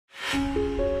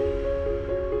Thanks,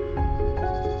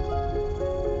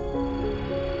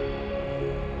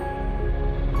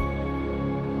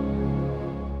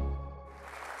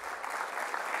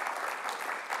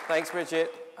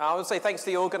 Bridget. I want to say thanks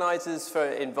to the organizers for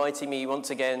inviting me once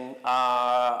again.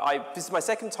 This is my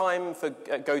second time for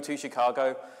GOTO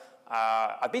Chicago.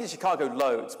 I've been to Chicago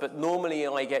loads, but normally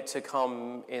I get to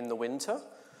come in the winter.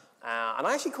 And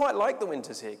I actually quite like the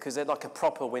winters here because they're like a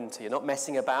proper winter. You're not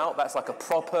messing about. That's like a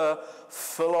proper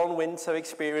full-on winter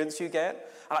experience you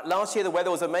get. Last year the weather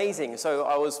was amazing, so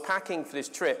I was packing for this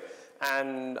trip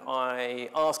and I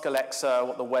asked Alexa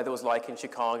what the weather was like in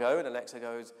Chicago, and Alexa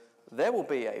goes, "There will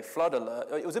be a flood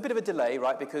alert." It was a bit of a delay,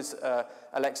 right, because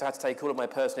Alexa had to take all of my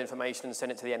personal information and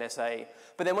send it to the NSA.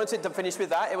 But then once it finished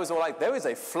with that, it was all like, there is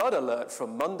a flood alert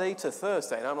from Monday to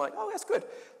Thursday. And I'm like, oh, that's good.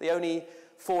 The only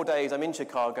 4 days I'm in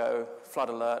Chicago, flood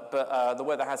alert. But the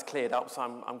weather has cleared up, so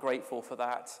I'm grateful for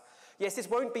that. Yes, this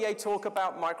won't be a talk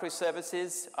about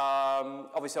microservices.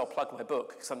 Obviously, I'll plug my book,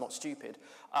 because I'm not stupid.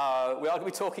 We are going to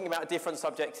be talking about different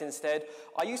subjects instead.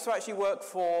 I used to actually work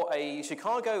for a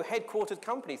Chicago headquartered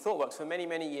company, ThoughtWorks, for many,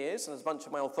 many years. And there's a bunch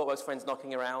of my old ThoughtWorks friends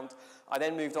knocking around. I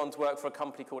then moved on to work for a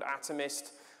company called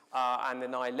Atomist. And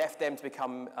then I left them to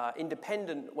become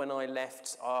independent when I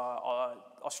left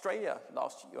Australia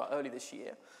early this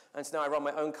year. And so now I run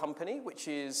my own company, which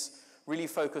is really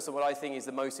focused on what I think is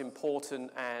the most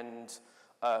important and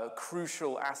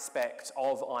crucial aspect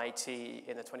of IT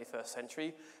in the 21st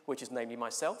century, which is namely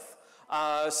myself.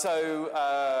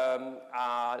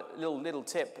 Little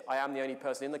tip, I am the only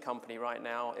person in the company right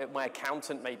now. My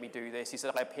accountant made me do this. He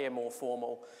said I appear more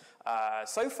formal.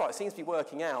 So far, it seems to be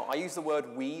working out. I use the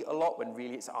word we a lot when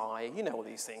really it's I. You know what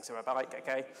these things are about,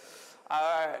 okay?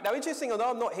 Now, interesting, although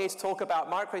I'm not here to talk about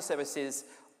microservices,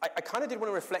 I kind of did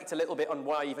want to reflect a little bit on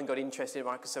why I even got interested in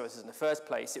microservices in the first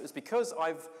place. It was because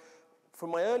from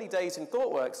my early days in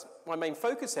ThoughtWorks, my main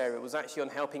focus area was actually on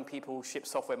helping people ship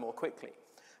software more quickly.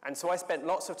 And so I spent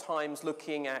lots of times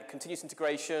looking at continuous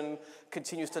integration,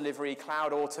 continuous delivery,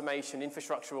 cloud automation,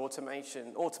 infrastructure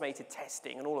automation, automated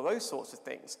testing, and all of those sorts of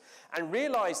things. And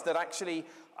realized that actually,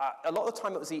 a lot of the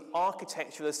time it was the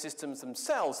architecture of the systems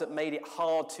themselves that made it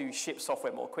hard to ship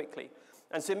software more quickly.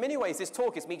 And so in many ways, this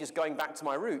talk is me just going back to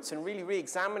my roots and really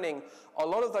re-examining a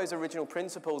lot of those original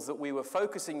principles that we were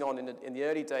focusing on in the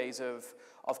early days of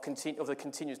the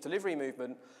continuous delivery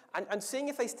movement, and seeing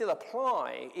if they still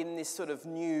apply in this sort of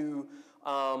new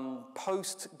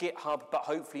post-GitHub, but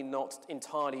hopefully not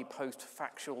entirely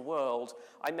post-factual world.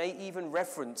 I may even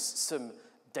reference some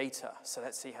data, so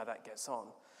let's see how that gets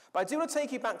on. But I do want to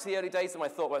take you back to the early days of my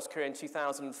ThoughtWorks career in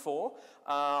 2004.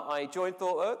 I joined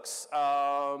ThoughtWorks,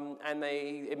 and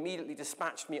they immediately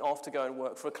dispatched me off to go and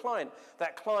work for a client.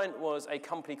 That client was a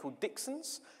company called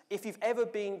Dixons. If you've ever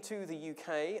been to the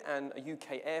UK and a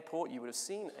UK airport, you would have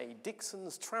seen a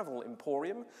Dixons travel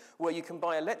emporium where you can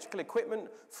buy electrical equipment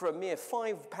for a mere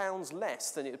 £5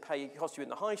 less than it would cost you in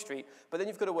the high street, but then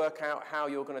you've got to work out how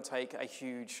you're going to take a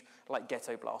huge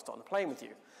ghetto blaster on the plane with you.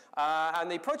 And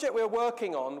the project we were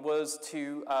working on was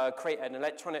to create an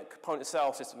electronic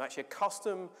point-of-sale system, actually a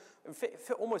custom,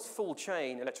 almost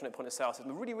full-chain electronic point-of-sale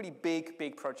system, a really, really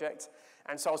big project.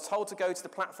 And so I was told to go to the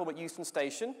platform at Euston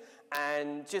Station,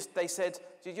 and they said,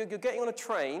 you're getting on a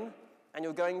train, and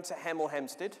you're going to Hemel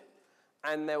Hempstead,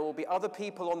 and there will be other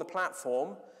people on the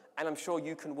platform, and I'm sure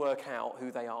you can work out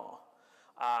who they are.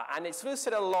 And it sort of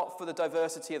said a lot for the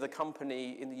diversity of the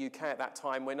company in the UK at that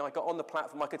time. When I got on the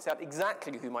platform, I could tell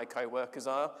exactly who my co-workers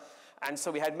are. And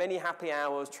so we had many happy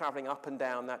hours traveling up and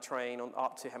down that train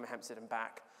up to Hemel Hempstead and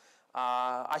back.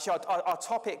 Actually, our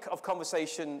topic of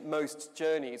conversation most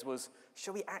journeys was,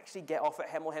 should we actually get off at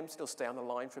Hemel Hempstead or stay on the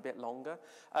line for a bit longer?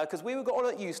 Because we got on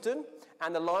at Euston,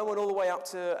 and the line went all the way up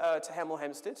to Hemel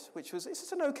Hempstead, which was,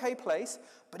 it's an okay place,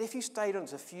 but if you stayed on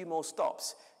a few more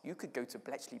stops, you could go to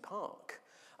Bletchley Park.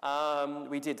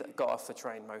 We did go off the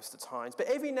train most of the times, but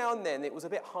every now and then it was a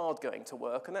bit hard going to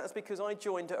work, and that was because I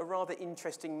joined at a rather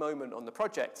interesting moment on the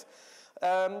project.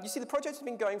 You see, the project had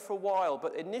been going for a while,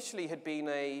 but initially had been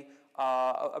a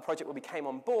project where we came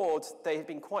on board. They had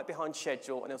been quite behind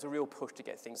schedule, and there was a real push to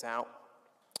get things out.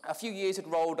 A few years had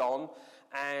rolled on,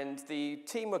 and the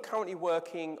team were currently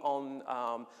working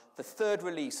on the third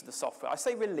release of the software. I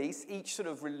say release, each sort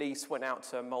of release went out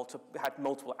to had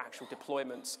multiple actual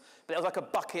deployments. But it was like a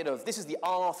bucket of, this is the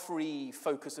R3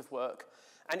 focus of work.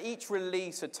 And each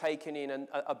release had taken in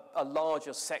a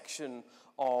larger section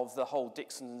of the whole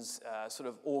Dixons sort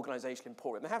of organizational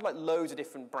emporium. They have like loads of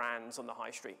different brands on the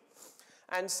high street.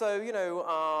 And so, you know,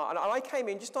 and I came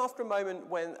in just after a moment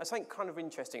when something kind of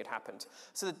interesting had happened.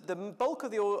 So the bulk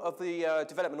of the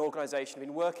development organization had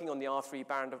been working on the R3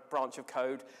 branch of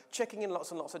code, checking in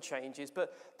lots and lots of changes,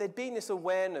 but there'd been this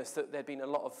awareness that there'd been a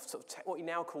lot of sort of what we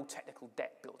now call technical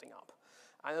debt building up.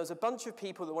 And there was a bunch of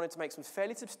people that wanted to make some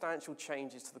fairly substantial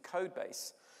changes to the code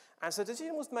base. And so the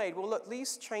decision was made, well, look,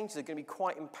 these changes are going to be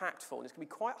quite impactful, and it's going to be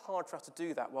quite hard for us to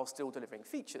do that while still delivering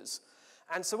features.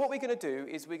 And so what we're going to do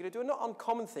is we're going to do a not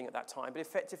uncommon thing at that time, but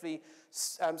effectively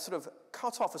sort of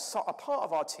cut off a part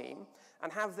of our team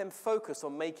and have them focus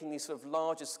on making these sort of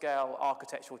larger scale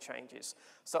architectural changes.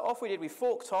 So off we did, we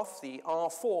forked off the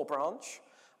R4 branch,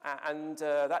 and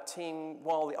that team,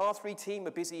 while the R3 team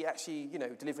were busy actually, you know,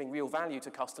 delivering real value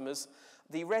to customers,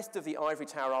 the rest of the Ivory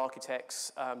Tower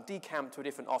architects decamped to a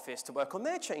different office to work on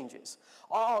their changes.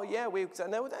 Oh yeah,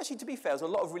 no, actually to be fair, a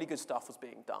lot of really good stuff was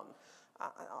being done.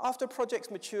 After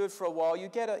projects matured for a while, you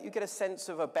get a sense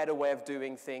of a better way of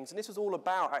doing things, and this was all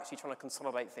about actually trying to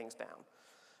consolidate things down.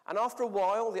 And after a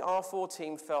while, the R4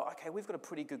 team felt, okay, we've got a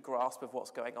pretty good grasp of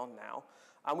what's going on now,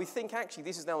 and we think actually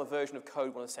this is now a version of code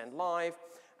we want to send live,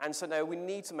 and so now we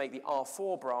need to make the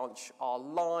R4 branch our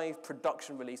live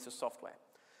production release of software.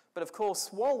 But of course,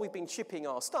 while we've been shipping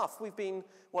our stuff, we've been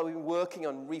working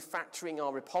on refactoring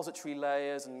our repository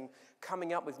layers and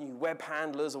coming up with new web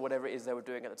handlers or whatever it is they were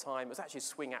doing at the time. It was actually a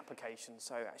Swing application,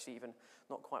 so actually even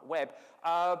not quite web.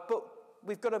 But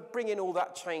we've got to bring in all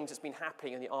that change that's been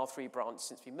happening in the R3 branch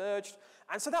since we merged.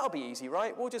 And so that'll be easy,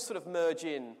 right? We'll just sort of merge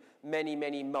in many,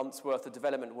 many months' worth of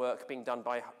development work being done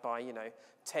by you know,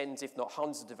 tens, if not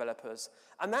hundreds of developers.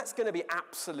 And that's going to be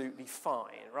absolutely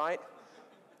fine, right?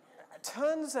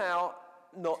 Turns out,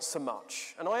 not so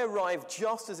much. And I arrived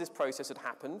just as this process had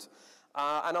happened.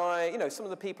 And you know, some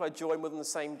of the people I joined with on the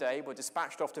same day were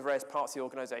dispatched off to various parts of the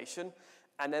organization.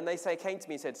 And then they came to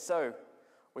me and said, so,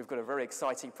 we've got a very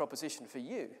exciting proposition for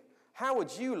you. How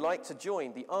would you like to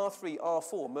join the R3,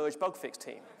 R4 merge bug fix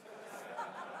team?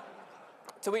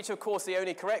 To which, of course, the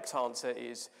only correct answer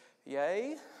is,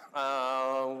 yay.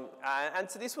 And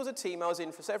so this was a team I was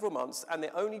in for several months, and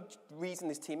the only reason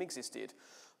this team existed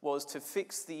was to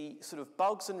fix the sort of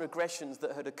bugs and regressions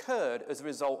that had occurred as a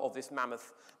result of this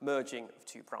mammoth merging of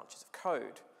two branches of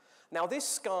code. Now, this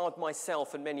scarred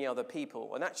myself and many other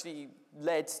people and actually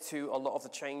led to a lot of the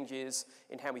changes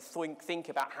in how we think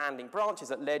about handling branches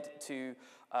that led to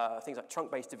things like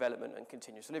trunk-based development and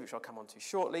continuous delivery, which I'll come on to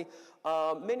shortly.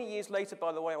 Many years later,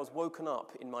 by the way, I was woken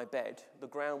up in my bed. The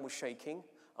ground was shaking.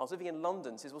 I was living in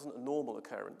London, so this wasn't a normal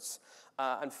occurrence,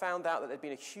 and found out that there'd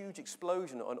been a huge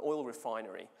explosion at an oil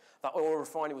refinery. That oil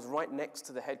refinery was right next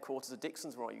to the headquarters of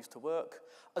Dixon's, where I used to work.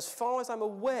 As far as I'm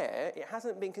aware, it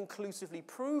hasn't been conclusively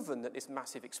proven that this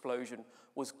massive explosion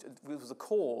was the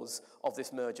cause of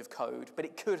this merge of code, but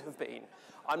it could have been.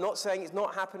 I'm not saying it's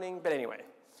not happening, but anyway.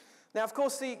 Now, of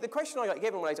course, the question I get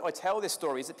given when I tell this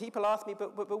story is that people ask me,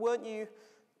 but weren't you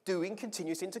doing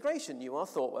continuous integration? You are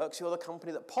ThoughtWorks, you're the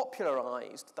company that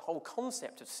popularized the whole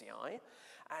concept of CI,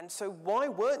 and so why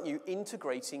weren't you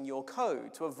integrating your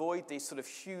code to avoid this sort of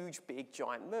huge, big,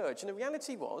 giant merge? And the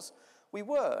reality was, we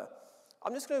were.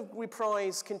 I'm just going to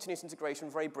reprise continuous integration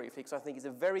very briefly because I think it's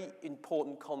a very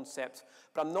important concept,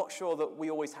 but I'm not sure that we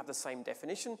always have the same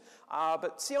definition.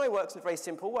 But CI works in a very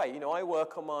simple way. You know, I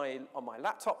work on my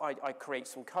laptop, I create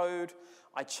some code,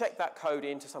 I check that code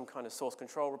into some kind of source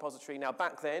control repository. Now,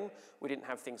 back then, we didn't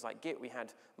have things like Git. We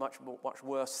had much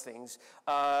worse things.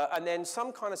 And then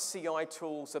some kind of CI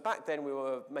tool. So back then, we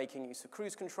were making use of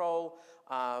cruise control.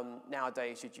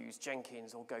 Nowadays, you'd use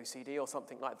Jenkins or GoCD or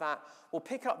something like that. We'll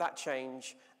pick up that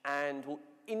change, and we'll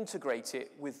integrate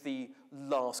it with the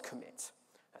last commit.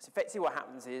 That's effectively what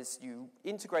happens is you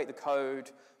integrate the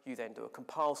code, you then do a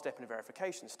compile step and a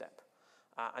verification step.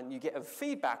 And you get a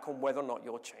feedback on whether or not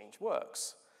your change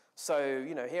works. So,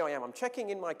 you know, here I am, I'm checking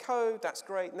in my code, that's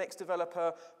great. Next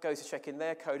developer goes to check in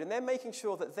their code, and they're making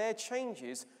sure that their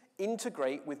changes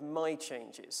integrate with my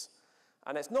changes.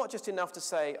 And it's not just enough to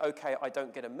say, okay, I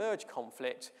don't get a merge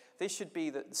conflict. This should be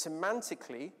that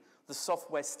semantically, the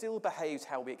software still behaves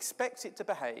how we expect it to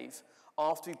behave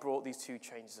after we brought these two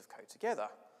changes of code together.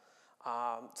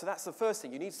 So that's the first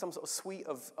thing. You need some sort of suite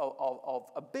of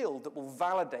a build that will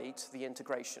validate the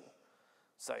integration.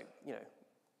 So, you know,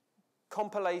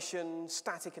 compilation,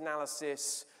 static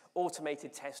analysis,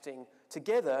 automated testing,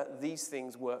 together, these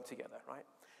things work together, right?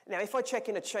 Now, if I check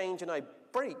in a change and I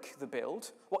break the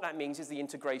build, what that means is the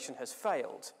integration has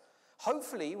failed.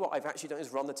 Hopefully, what I've actually done is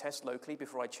run the test locally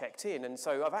before I checked in, and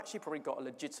so I've actually probably got a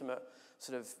legitimate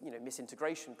sort of, you know,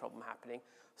 misintegration problem happening.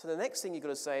 So the next thing you've got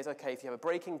to say is, okay, if you have a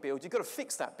breaking build, you've got to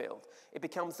fix that build. It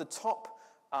becomes the top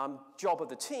job of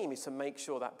the team is to make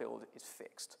sure that build is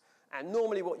fixed. And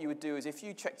normally what you would do is if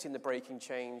you checked in the breaking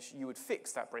change, you would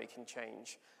fix that breaking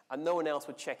change, and no one else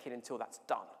would check in until that's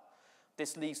done.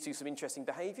 This leads to some interesting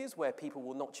behaviors where people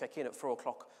will not check in at 4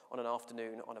 o'clock on an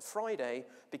afternoon on a Friday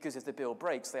because if the build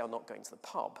breaks, they are not going to the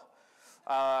pub.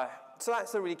 So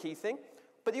that's a really key thing.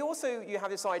 But you have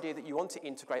this idea that you want to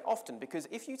integrate often, because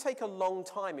if you take a long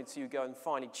time until you go and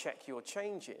finally check your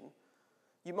change in,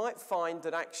 you might find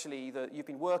that actually that you've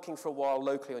been working for a while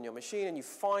locally on your machine and you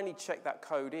finally check that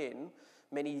code in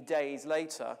many days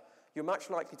later, you're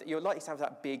likely to have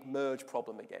that big merge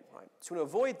problem again, right? So you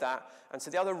want to avoid that, and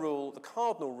so the other rule, the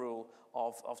cardinal rule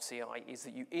of CI is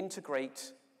that you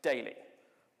integrate daily,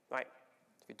 right?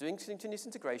 If you're doing continuous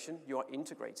integration, you are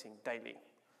integrating daily.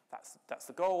 That's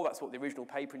the goal. That's what the original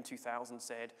paper in 2000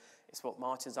 said. It's what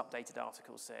Martin's updated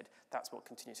article said. That's what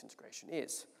continuous integration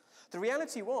is. The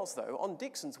reality was, though, on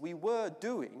Dixon's, we were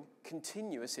doing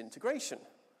continuous integration.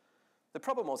 The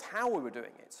problem was how we were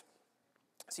doing it.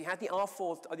 So you had the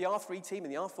R3 team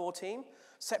and the R4 team,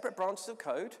 separate branches of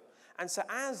code. And so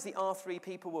as the R3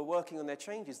 people were working on their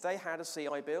changes, they had a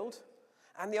CI build.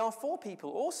 And the R4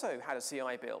 people also had a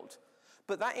CI build.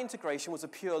 But that integration was a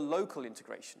pure local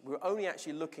integration. We were only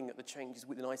actually looking at the changes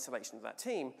within isolation of that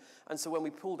team. And so when we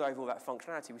pulled over all that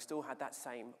functionality, we still had that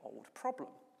same old problem.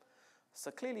 So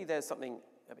clearly there's something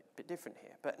a bit different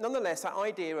here. But nonetheless, that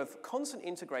idea of constant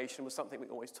integration was something we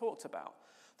always talked about.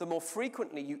 The more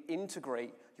frequently you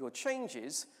integrate your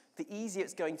changes, the easier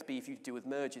it's going to be if you deal with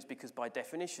merges, because by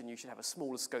definition you should have a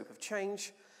smaller scope of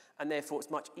change, and therefore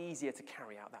it's much easier to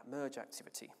carry out that merge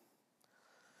activity.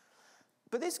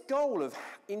 But this goal of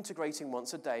integrating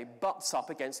once a day butts up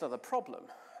against another problem.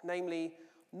 Namely,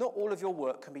 not all of your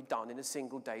work can be done in a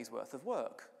single day's worth of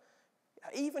work.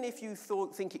 Even if you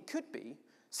think it could be,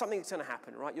 something's going to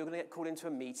happen, right? You're going to get called into a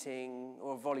meeting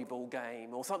or a volleyball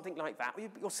game or something like that.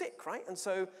 You're sick, right? And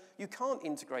so you can't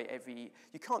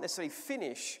you can't necessarily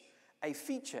finish a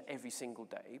feature every single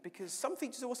day because some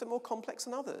features are also more complex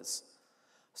than others.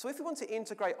 So if we want to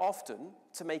integrate often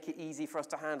to make it easy for us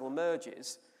to handle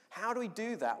merges, how do we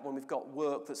do that when we've got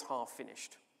work that's half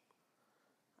finished?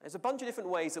 There's a bunch of different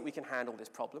ways that we can handle this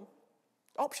problem.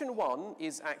 Option one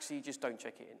is actually just don't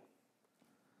check it in.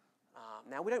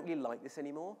 Now, we don't really like this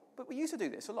anymore, but we used to do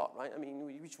this a lot, right? I mean,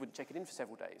 we just wouldn't check it in for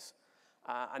several days.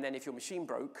 And then if your machine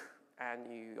broke and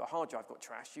your hard drive got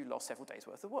trashed, you lost several days'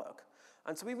 worth of work.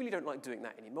 And so we really don't like doing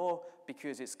that anymore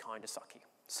because it's kind of sucky.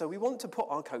 So we want to put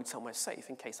our code somewhere safe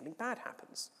in case something bad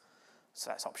happens.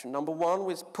 So that's option number one,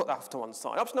 was put that to one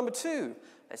side. Option number two,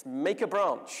 let's make a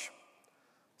branch.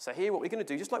 So here what we're going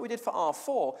to do, just like we did for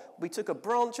R4, we took a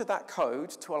branch of that code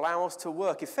to allow us to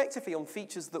work effectively on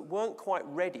features that weren't quite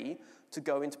ready to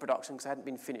go into production because they hadn't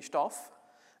been finished off.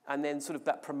 And then sort of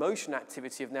that promotion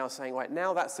activity of now saying, right,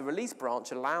 now that's the release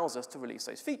branch allows us to release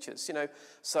those features.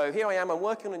 So here I am, I'm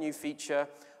working on a new feature.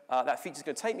 That feature's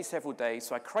going to take me several days.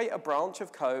 So I create a branch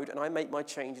of code and I make my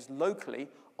changes locally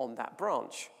on that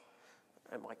branch.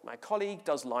 And my colleague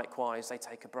does likewise. They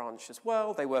take a branch as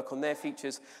well. They work on their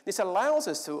features. This allows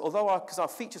us to, because our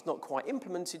feature's not quite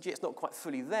implemented yet, it's not quite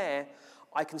fully there,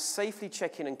 I can safely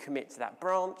check in and commit to that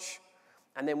branch.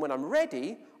 And then when I'm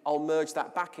ready, I'll merge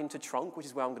that back into trunk, which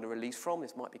is where I'm going to release from.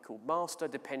 This might be called master,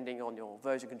 depending on your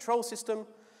version control system.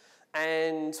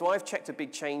 And so I've checked a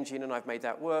big change in and I've made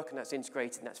that work and that's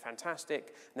integrated and that's fantastic.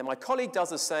 And then my colleague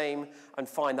does the same and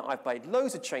find that I've made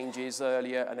loads of changes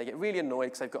earlier and they get really annoyed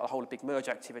because they've got a whole big merge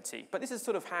activity. But this is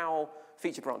sort of how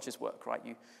feature branches work, right?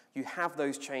 You have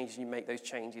those changes and you make those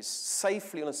changes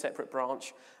safely on a separate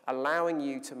branch, allowing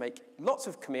you to make lots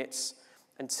of commits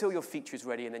until your feature is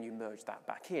ready, and then you merge that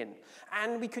back in.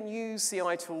 And we can use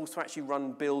CI tools to actually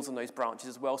run builds on those branches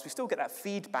as well, so we still get that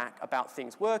feedback about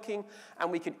things working,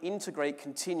 and we can integrate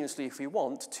continuously if we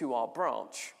want to our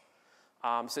branch.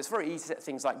 So it's very easy to set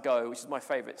things like Go, which is my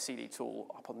favorite CD tool,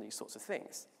 up on these sorts of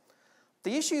things.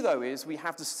 The issue, though, is we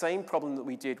have the same problem that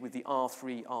we did with the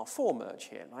R3, R4 merge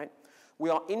here, right? We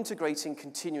are integrating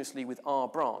continuously with our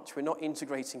branch. We're not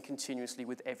integrating continuously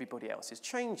with everybody else's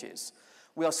changes.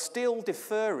 We are still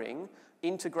deferring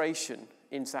integration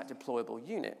into that deployable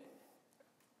unit.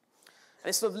 And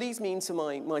it sort of leads me into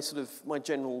my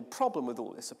general problem with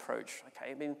all this approach.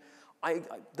 Okay, I mean,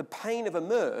 the pain of a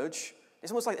merge,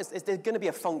 it's almost like there's going to be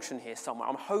a function here somewhere.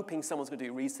 I'm hoping someone's going to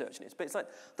do research on this. But it's like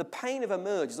the pain of a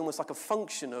merge is almost like a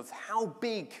function of how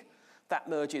big that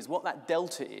merge is, what that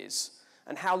delta is,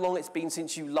 and how long it's been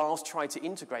since you last tried to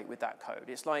integrate with that code.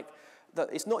 It's like,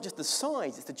 it's not just the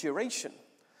size, it's the duration.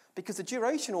 Because the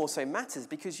duration also matters,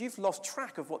 because you've lost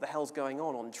track of what the hell's going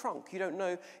on trunk. You don't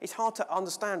know, it's hard to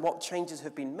understand what changes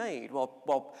have been made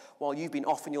while you've been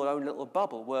off in your own little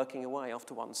bubble working away off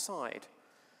to one side.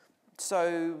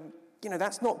 So,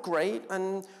 that's not great,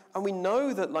 and we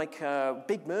know that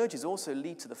big merges also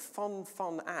lead to the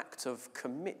fun act of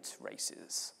commit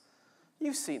races.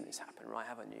 You've seen this happen, right,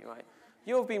 haven't you, right?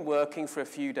 You've been working for a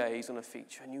few days on a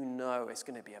feature and you know it's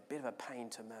going to be a bit of a pain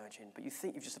to merge in, but you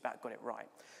think you've just about got it right.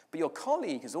 But your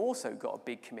colleague has also got a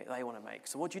big commit they want to make,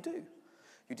 so what do?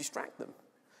 You distract them.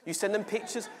 You send them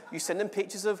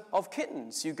pictures of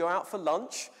kittens. You go out for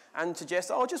lunch and suggest,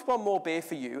 oh, just one more beer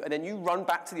for you, and then you run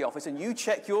back to the office and you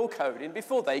check your code in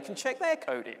before they can check their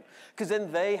code in, because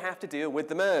then they have to deal with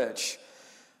the merge.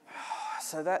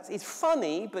 So it's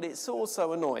funny, but it's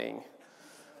also annoying.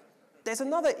 There's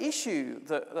another issue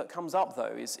that comes up,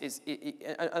 though,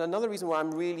 and another reason why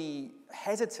I'm really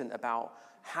hesitant about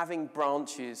having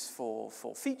branches for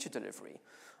feature delivery,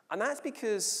 and that's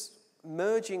because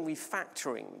merging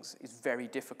refactorings is very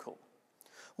difficult.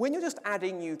 When you're just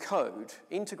adding new code,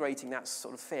 integrating that's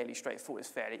sort of fairly straightforward, it's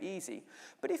fairly easy.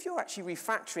 But if you're actually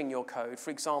refactoring your code,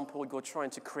 for example, you're trying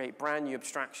to create brand new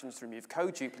abstractions to remove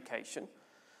code duplication,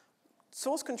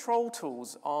 source control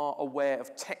tools are aware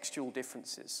of textual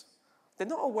differences. They're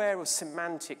not aware of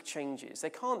semantic changes. They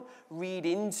can't read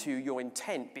into your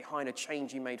intent behind a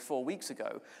change you made 4 weeks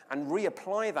ago and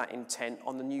reapply that intent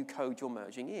on the new code you're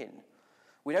merging in.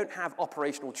 We don't have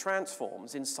operational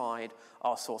transforms inside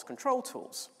our source control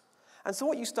tools. And so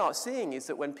what you start seeing is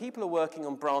that when people are working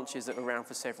on branches that are around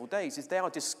for several days, is they are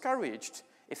discouraged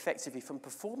effectively from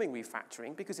performing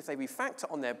refactoring, because if they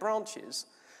refactor on their branches,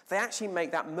 they actually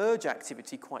make that merge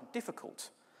activity quite difficult.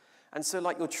 And so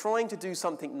you're trying to do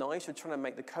something nice, you're trying to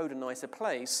make the code a nicer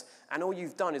place, and all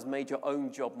you've done is made your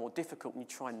own job more difficult when you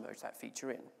try and merge that feature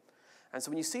in. And so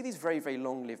when you see these very, very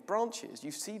long-lived branches,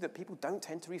 you see that people don't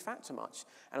tend to refactor much.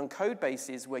 And on code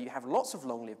bases where you have lots of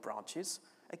long-lived branches,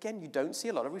 again, you don't see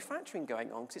a lot of refactoring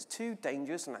going on because it's too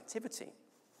dangerous an activity.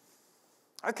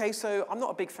 Okay, so I'm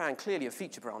not a big fan, clearly, of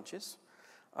feature branches.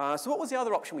 So what was the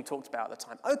other option we talked about at the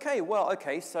time?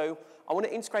 Okay, so I want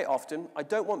to integrate often. I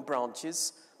don't want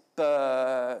branches.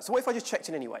 So what if I just checked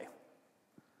in anyway?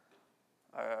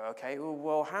 Okay,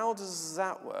 well, how does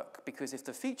that work? Because if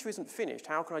the feature isn't finished,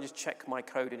 how can I just check my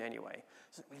code in anyway?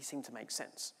 It doesn't really seem to make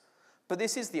sense. But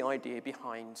this is the idea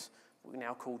behind what we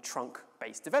now call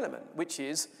trunk-based development, which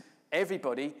is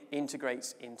everybody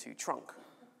integrates into trunk.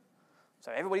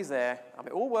 So everybody's there, and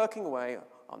we're all working away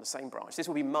on the same branch. This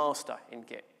will be master in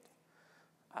Git,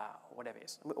 or whatever it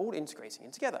is. And we're all integrating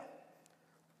in together.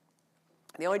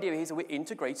 The idea is that we're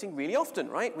integrating really often,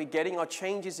 right? We're getting our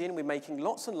changes in, we're making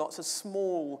lots and lots of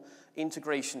small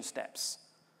integration steps.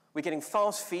 We're getting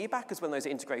fast feedback as when those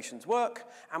integrations work,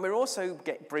 and we're also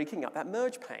breaking up that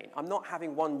merge pain. I'm not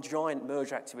having one giant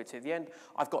merge activity at the end.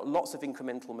 I've got lots of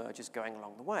incremental merges going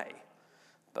along the way.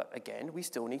 But again, we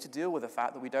still need to deal with the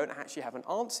fact that we don't actually have an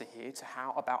answer here to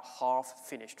how about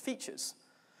half-finished features.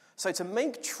 So to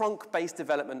make trunk-based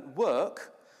development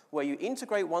work, where you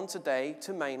integrate once a day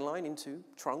to mainline into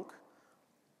trunk,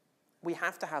 we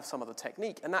have to have some other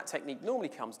technique, and that technique normally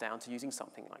comes down to using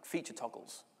something like feature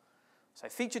toggles. So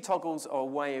feature toggles are a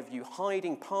way of you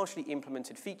hiding partially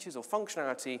implemented features or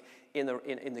functionality in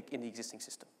the existing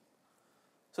system.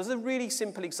 So this is a really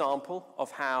simple example of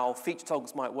how feature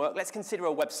toggles might work. Let's consider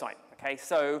a website, okay?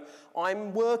 So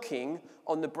I'm working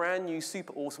on the brand new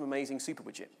super awesome, amazing super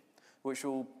widget, which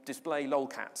will display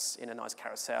lolcats in a nice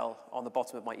carousel on the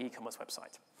bottom of my e-commerce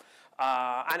website.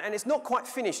 And it's not quite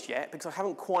finished yet because I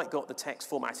haven't quite got the text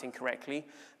formatting correctly,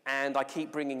 and I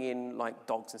keep bringing in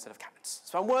dogs instead of cats.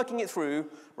 So I'm working it through,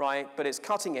 right, but it's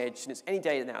cutting edge, and it's any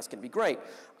day now it's going to be great.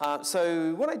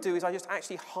 So what I do is I just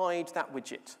actually hide that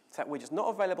widget. That widget's not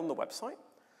available on the website,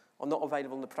 or not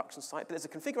available on the production site, but there's a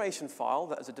configuration file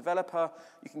that as a developer,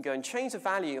 you can go and change the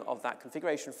value of that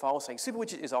configuration file saying super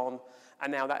widget is on,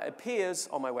 and now that appears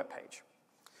on my web page.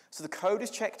 So the code is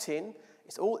checked in,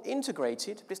 it's all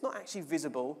integrated, but it's not actually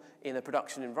visible in a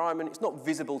production environment, it's not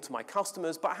visible to my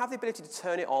customers, but I have the ability to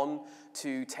turn it on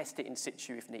to test it in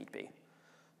situ if need be.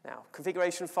 Now,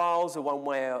 configuration files are one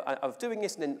way of doing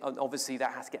this, and then obviously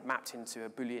that has to get mapped into a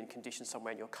Boolean condition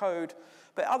somewhere in your code.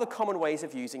 But other common ways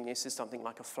of using this is something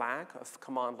like a flag, a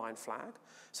command line flag.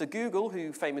 So Google,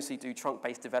 who famously do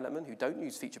trunk-based development, who don't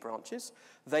use feature branches,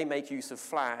 they make use of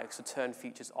flags to turn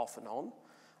features off and on.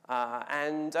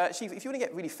 Actually, if you want to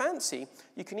get really fancy,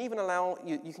 you can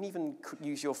even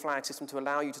use your flag system to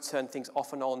allow you to turn things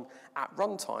off and on at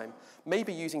runtime,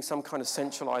 maybe using some kind of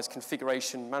centralized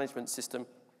configuration management system.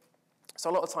 So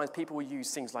a lot of times people will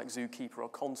use things like Zookeeper or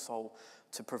Console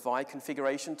to provide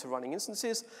configuration to running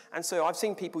instances. And so I've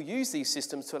seen people use these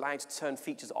systems to allow you to turn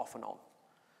features off and on.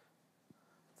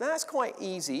 That's quite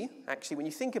easy, actually, when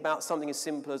you think about something as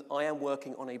simple as I am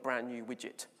working on a brand new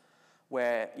widget,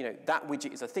 where that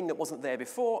widget is a thing that wasn't there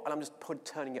before, and I'm just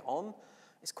turning it on.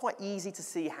 It's quite easy to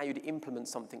see how you'd implement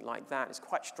something like that. It's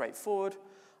quite straightforward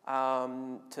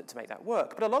to make that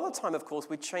work. But a lot of the time, of course,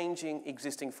 we're changing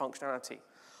existing functionality.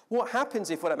 What happens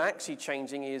if what I'm actually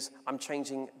changing is I'm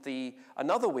changing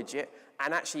another widget,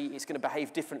 and actually it's going to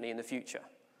behave differently in the future?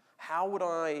 How would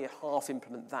I half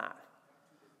implement that?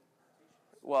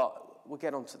 Well, we'll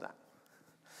get onto that.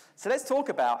 So let's talk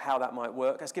about how that might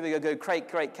work. Let's give it a go.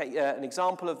 Create an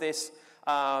example of this.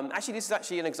 Actually, this is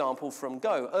actually an example from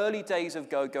Go. Early days of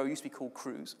Go used to be called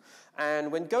Cruise.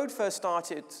 And when Go first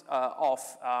started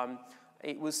off,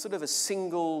 it was sort of a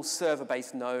single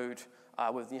server-based node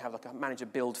with you have like a manager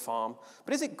build farm.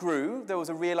 But as it grew, there was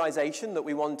a realization that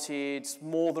we wanted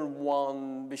more than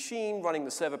one machine running the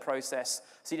server process,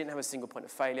 so you didn't have a single point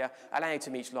of failure, allowing you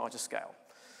to meet larger scale.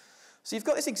 So you've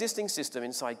got this existing system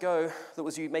inside Go that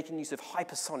was making use of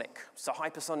hypersonic. So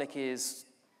hypersonic is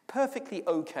perfectly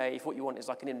okay if what you want is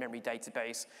like an in-memory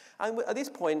database. And at this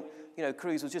point,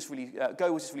 Cruise was just really,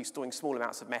 Go was just really storing small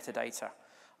amounts of metadata.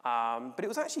 But it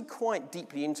was actually quite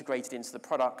deeply integrated into the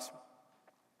product.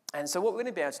 And so what we're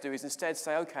going to be able to do is instead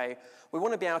say, okay, we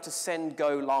want to be able to send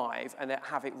Go live and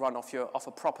have it run off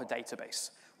a proper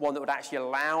database, one that would actually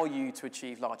allow you to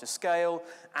achieve larger scale,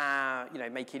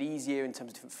 make it easier in terms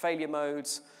of different failure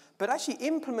modes. But actually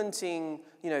implementing,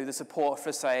 the support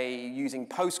for, say, using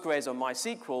Postgres or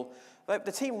MySQL,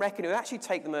 the team reckoned it would actually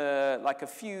take them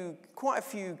quite a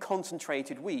few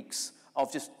concentrated weeks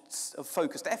of just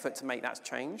focused effort to make that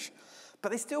change.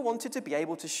 But they still wanted to be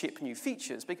able to ship new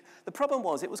features. The problem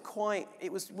was it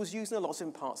was used in a lot of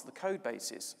different parts of the code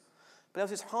bases. But there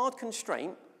was this hard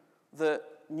constraint that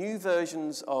new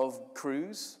versions of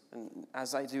Cruise, and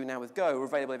as I do now with Go, are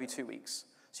available every 2 weeks.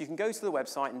 So you can go to the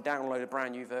website and download a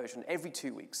brand new version every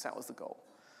 2 weeks. That was the goal.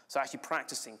 So actually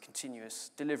practicing continuous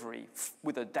delivery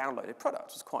with a downloaded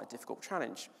product was quite a difficult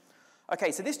challenge.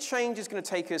 Okay, so this change is going to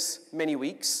take us many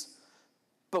weeks,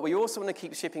 but we also want to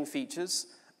keep shipping features,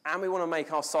 and we want to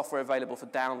make our software available for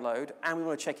download, and we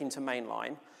want to check into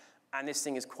mainline, and this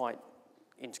thing is quite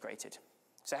integrated.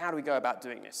 So how do we go about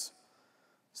doing this?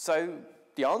 So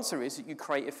the answer is that you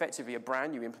create effectively a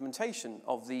brand new implementation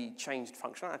of the changed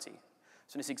functionality.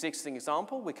 So in this existing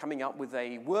example, we're coming up with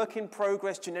a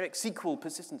work-in-progress generic SQL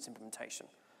persistence implementation.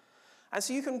 And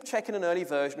so you can check in an early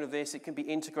version of this. It can be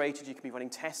integrated. You can be running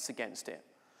tests against it.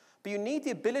 But you need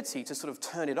the ability to sort of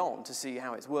turn it on to see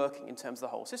how it's working in terms of the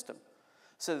whole system.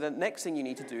 So the next thing you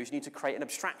need to do is you need to create an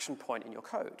abstraction point in your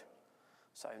code.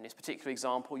 So in this particular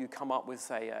example, you come up with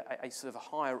a sort of a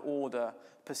higher order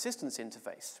persistence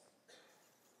interface.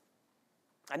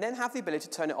 And then have the ability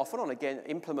to turn it off and on. Again,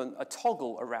 implement a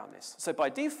toggle around this. So by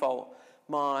default,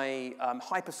 my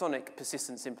hypersonic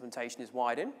persistence implementation is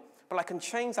wired in, but I can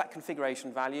change that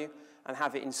configuration value and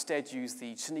have it instead use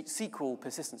the SQL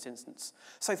persistence instance.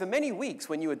 So for many weeks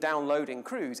when you were downloading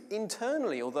Cruise,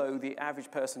 internally, although the average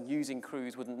person using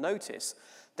Cruise wouldn't notice,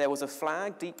 there was a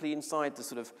flag deeply inside the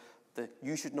sort of the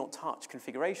you should not touch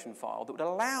configuration file that would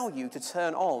allow you to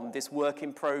turn on this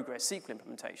work-in-progress SQL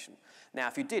implementation. Now,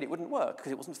 if you did, it wouldn't work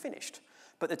because it wasn't finished.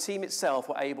 But the team itself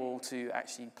were able to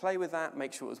actually play with that,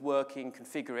 make sure it was working,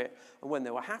 configure it, and when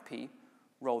they were happy,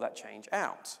 roll that change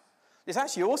out. This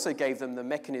actually also gave them the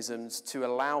mechanisms to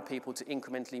allow people to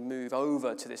incrementally move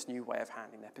over to this new way of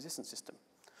handling their persistence system.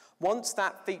 Once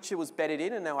that feature was bedded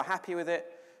in and they were happy with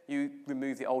it, you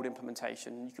remove the old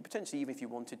implementation. You could potentially, even if you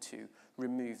wanted to,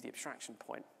 remove the abstraction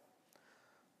point.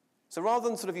 So rather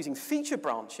than sort of using feature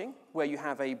branching, where you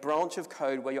have a branch of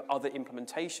code where your other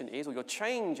implementation is, or your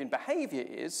change in behavior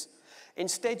is,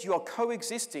 instead you are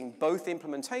coexisting both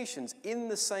implementations in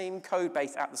the same code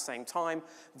base at the same time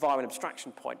via an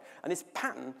abstraction point. And this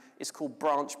pattern is called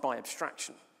branch by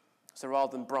abstraction. So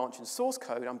rather than branch in source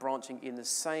code, I'm branching in the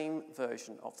same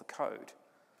version of the code.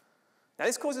 Now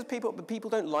this causes people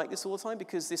don't like this all the time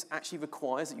because this actually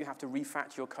requires that you have to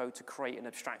refactor your code to create an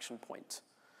abstraction point.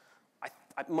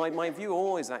 My view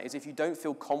always is if you don't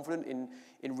feel confident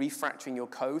in refactoring your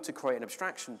code to create an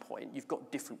abstraction point, you've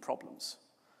got different problems.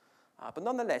 But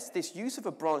nonetheless, this use of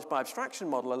a branch by abstraction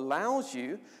model allows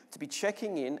you to be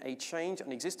checking in a change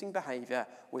on existing behavior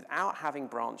without having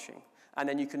branching. And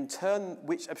then you can turn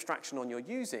which abstraction on you're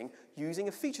using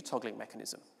a feature toggling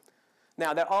mechanism.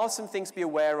 Now, there are some things to be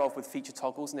aware of with feature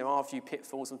toggles, and there are a few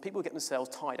pitfalls, and people get themselves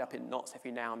tied up in knots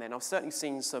every now and then. I've certainly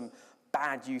seen some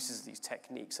bad uses of these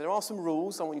techniques. So there are some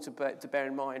rules I want you to bear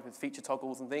in mind with feature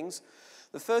toggles and things.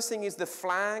 The first thing is the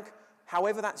flag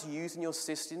However that's used in your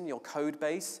system, your code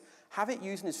base, have it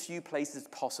used in as few places as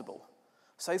possible.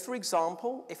 So for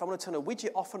example, if I want to turn a widget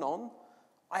off and on,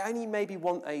 I only maybe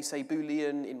want a, say,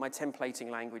 Boolean in my templating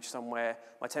language somewhere,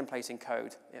 my templating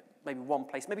code. Yeah, maybe one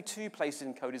place, maybe 2 places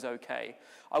in code is okay.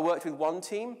 I worked with one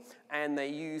team, and they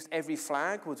used every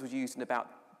flag was used in about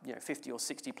 50 or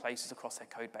 60 places across their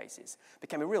code bases. It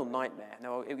became a real nightmare.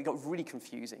 Now, it got really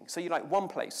confusing. So you like one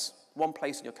place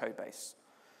in your code base.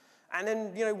 And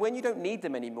then, when you don't need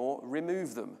them anymore,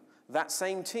 remove them. That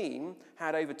same team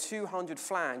had over 200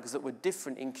 flags that were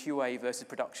different in QA versus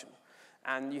production.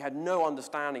 And you had no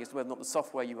understanding as to whether or not the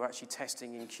software you were actually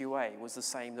testing in QA was the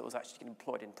same that was actually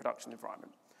employed in production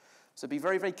environment. So be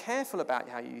very, very careful about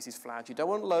how you use these flags. You don't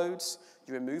want loads.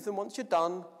 You remove them once you're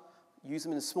done. Use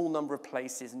them in a small number of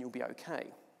places, and you'll be okay.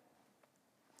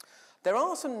 There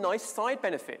are some nice side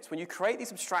benefits. When you create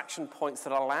these abstraction points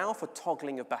that allow for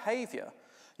toggling of behavior,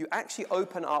 you actually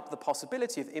open up the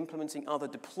possibility of implementing other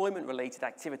deployment-related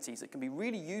activities that can be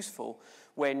really useful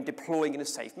when deploying in a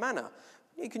safe manner.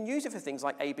 You can use it for things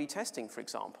like A/B testing, for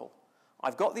example.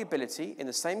 I've got the ability in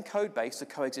the same code base to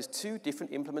coexist 2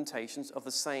 different implementations of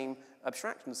the same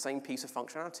abstraction, the same piece of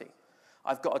functionality.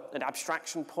 I've got an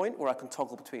abstraction point where I can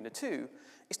toggle between the 2.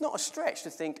 It's not a stretch to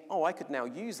think, oh, I could now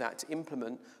use that to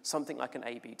implement something like an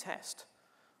A/B test.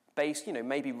 Based,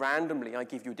 maybe randomly I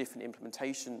give you a different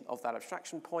implementation of that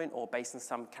abstraction point, or based on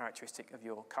some characteristic of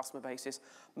your customer basis.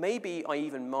 Maybe I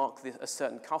even mark a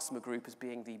certain customer group as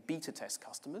being the beta test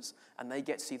customers, and they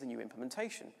get to see the new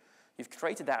implementation. You've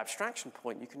created that abstraction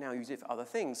point. You can now use it for other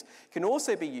things. It can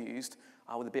also be used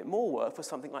with a bit more work for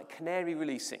something like canary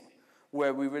releasing,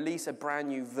 where we release a brand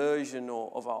new version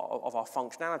of our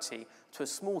functionality to a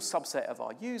small subset of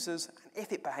our users, and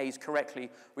if it behaves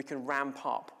correctly, we can ramp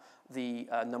up the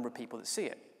number of people that see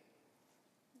it.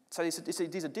 So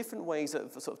these are different ways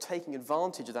of sort of taking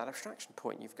advantage of that abstraction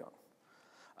point you've got.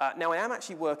 Now, I am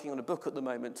actually working on a book at the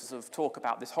moment to sort of talk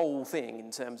about this whole thing in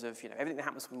terms of everything that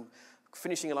happens from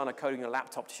finishing a line of coding on a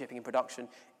laptop to shipping in production.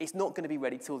 It's not going to be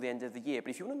ready till the end of the year.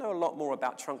 But if you want to know a lot more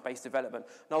about trunk-based development,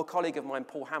 an old colleague of mine,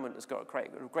 Paul Hammond, has got a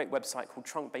great website called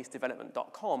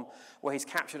trunkbaseddevelopment.com, where he's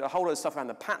captured a whole lot of stuff around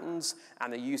the patterns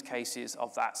and the use cases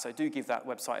of that. So do give that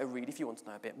website a read if you want to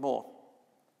know a bit more.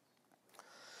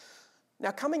 Now,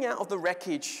 coming out of the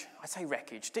wreckage, I say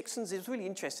wreckage, Dixon's is really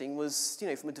interesting, was,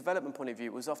 from a development point of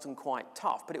view, it was often quite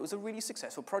tough, but it was a really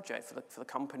successful project for the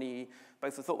company,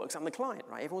 both the ThoughtWorks and the client,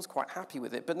 right? Everyone was quite happy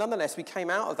with it. But nonetheless, we came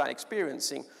out of that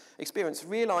experience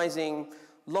realizing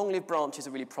long-lived branches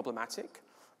are really problematic.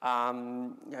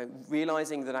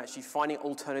 Realizing that actually finding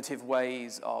alternative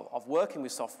ways of working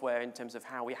with software in terms of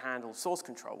how we handle source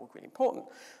control was really important.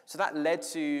 So that led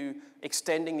to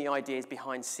extending the ideas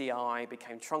behind CI,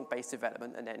 became trunk-based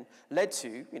development, and then led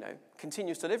to,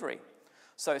 continuous delivery.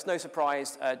 So it's no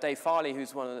surprise Dave Farley,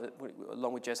 who's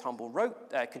along with Jez Humble, wrote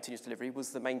continuous delivery,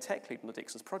 was the main tech lead on the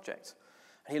Dixon's project.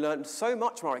 And he learned so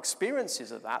much from our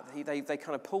experiences of that, they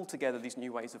kind of pulled together these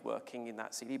new ways of working in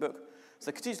that CD book. So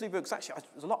the continuous delivery book's actually, it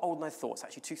was a lot older than I thought. It's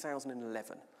actually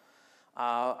 2011.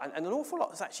 And an awful lot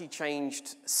has actually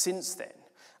changed since then.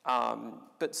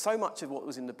 But so much of what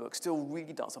was in the book still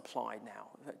really does apply now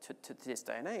to this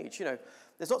day and age.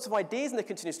 There's lots of ideas in the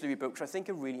continuous delivery book which I think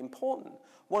are really important.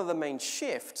 One of the main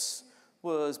shifts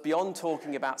was, beyond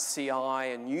talking about CI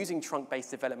and using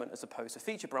trunk-based development as opposed to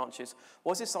feature branches,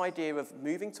 was this idea of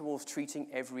moving towards treating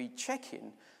every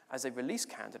check-in as a release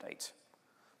candidate.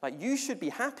 Like, you should be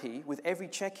happy with every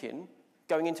check-in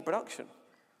going into production.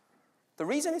 The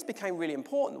reason this became really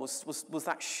important was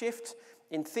that shift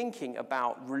in thinking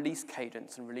about release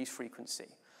cadence and release frequency.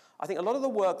 I think a lot of the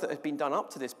work that had been done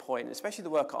up to this point, especially the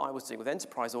work I was doing with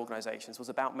enterprise organizations, was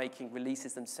about making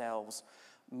releases themselves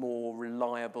more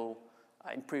reliable,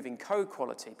 improving code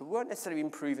quality, but we weren't necessarily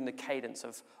improving the cadence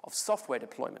of software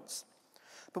deployments.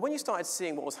 But when you started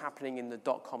seeing what was happening in the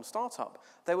 .com startup,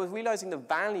 they were realizing the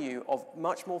value of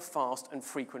much more fast and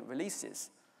frequent releases.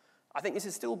 I think this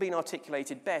has still been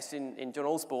articulated best in John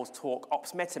Osborne's talk,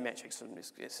 Ops Metametrics.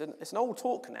 It's an old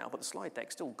talk now, but the slide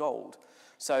deck's still gold.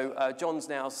 So John's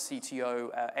now CTO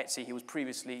at Etsy. He was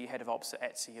previously head of ops at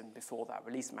Etsy, and before that,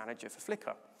 release manager for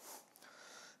Flickr.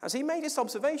 And so he made this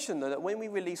observation that when we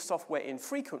release software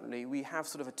infrequently, we have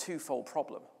sort of a twofold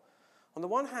problem. On the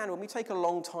one hand, when we take a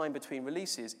long time between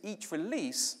releases, each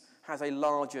release has a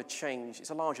larger change. It's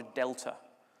a larger delta.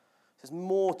 There's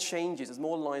more changes, there's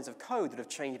more lines of code that have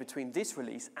changed between this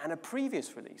release and a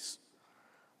previous release.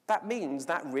 That means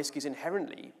that release is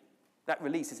inherently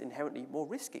more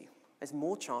risky. There's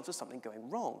more chance of something going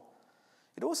wrong.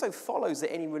 It also follows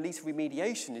that any release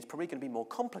remediation is probably going to be more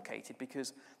complicated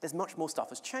because there's much more stuff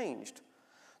has changed.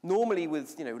 Normally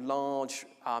with large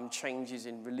changes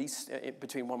in release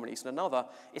between one release and another,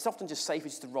 it's often just safer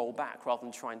just to roll back rather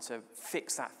than trying to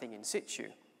fix that thing in situ.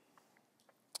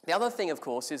 The other thing, of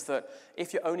course, is that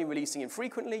if you're only releasing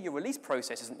infrequently, your release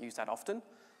process isn't used that often.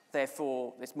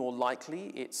 Therefore, it's more likely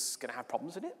it's going to have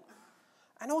problems in it.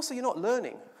 And also, you're not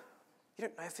learning. You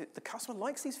don't know if the customer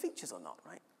likes these features or not,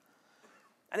 right?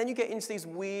 And then you get into these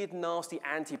weird, nasty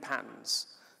anti-patterns.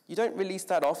 You don't release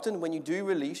that often. When you do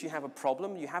release, you have a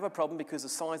problem. You have a problem because the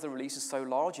size of the release is so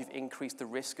large, you've increased the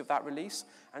risk of that release,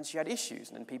 and so you had issues.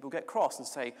 And then people get cross and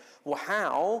say, well,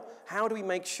 how do we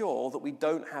make sure that we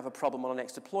don't have a problem on our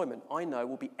next deployment? I know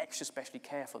we'll be extra specially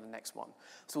careful in the next one.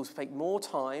 So we'll take more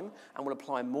time, and we'll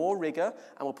apply more rigor,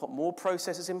 and we'll put more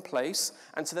processes in place.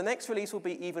 And so the next release will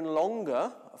be even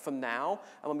longer from now.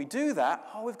 And when we do that,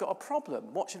 we've got a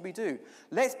problem. What should we do?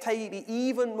 Let's be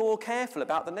even more careful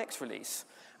about the next release.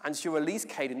 And so your release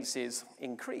cadences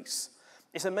increase.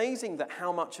 It's amazing that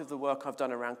how much of the work I've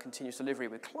done around continuous delivery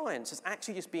with clients has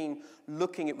actually just been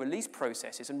looking at release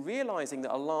processes and realizing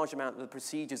that a large amount of the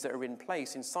procedures that are in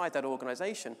place inside that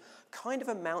organization kind of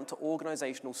amount to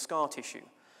organizational scar tissue.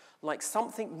 Like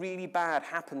something really bad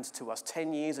happened to us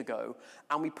 10 years ago,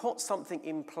 and we put something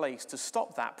in place to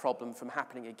stop that problem from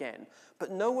happening again. But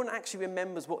no one actually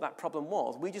remembers what that problem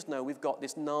was. We just know we've got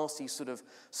this nasty sort of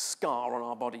scar on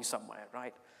our body somewhere,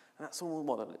 right? And that's all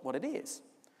what it is.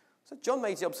 So John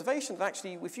made the observation that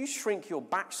actually, if you shrink your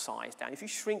batch size down, if you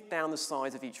shrink down the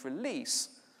size of each release,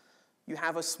 you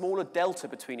have a smaller delta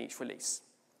between each release.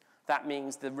 That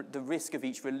means the risk of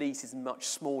each release is much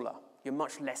smaller. You're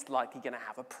much less likely going to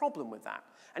have a problem with that.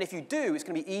 And if you do, it's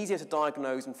going to be easier to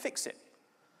diagnose and fix it.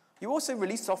 You also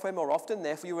release software more often,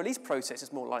 therefore your release process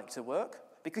is more likely to work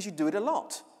because you do it a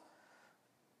lot.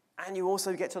 And you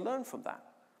also get to learn from that.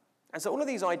 And so all of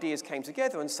these ideas came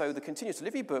together, and so the continuous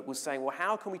delivery book was saying, well,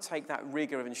 how can we take that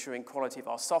rigor of ensuring quality of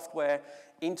our software,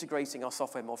 integrating our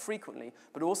software more frequently,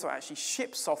 but also actually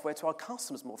ship software to our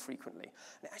customers more frequently?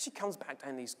 And it actually comes back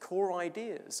down to these core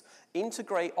ideas.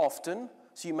 Integrate often,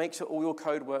 so you make sure all your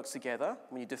code works together.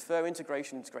 When you defer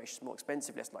integration, integration is more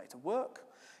expensive, less likely to work.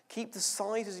 Keep the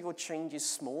sizes of your changes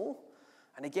small.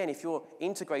 And again, if you're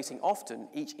integrating often,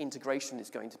 each integration is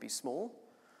going to be small.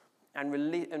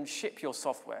 And ship your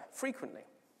software frequently.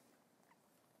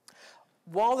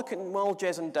 While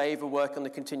Jez and Dave were working on the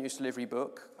continuous delivery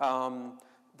book,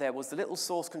 there was the little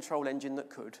source control engine that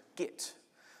could, Git,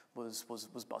 was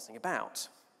buzzing about.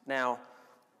 Now,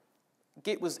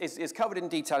 Git is covered in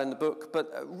detail in the book, but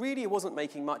really it wasn't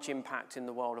making much impact in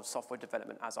the world of software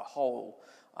development as a whole.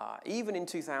 Even in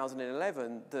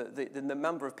 2011, the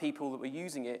number of people that were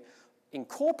using it in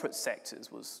corporate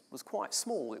sectors was quite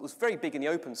small. It was very big in the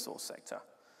open source sector.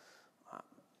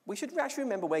 We should actually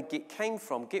remember where Git came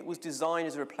from. Git was designed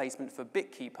as a replacement for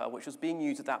Bitkeeper, which was being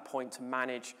used at that point to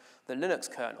manage the Linux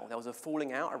kernel. There was a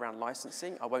falling out around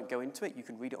licensing. I won't go into it. You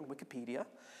can read it on Wikipedia.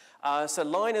 So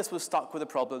Linus was stuck with a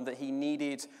problem that he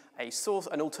needed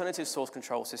an alternative source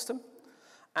control system.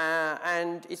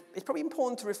 And it's probably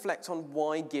important to reflect on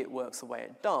why Git works the way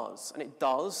it does. And it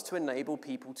does to enable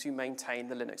people to maintain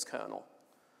the Linux kernel.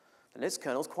 The Linux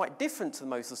kernel is quite different to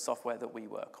most of the software that we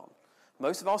work on.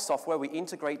 Most of our software we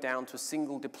integrate down to a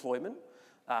single deployment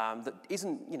that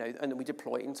isn't, and we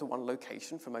deploy it into one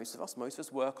location for most of us. Most of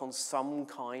us work on some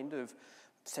kind of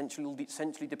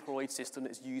centrally deployed system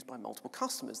that is used by multiple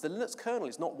customers. The Linux kernel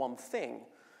is not one thing.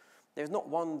 There's not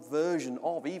one version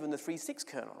of even the 3.6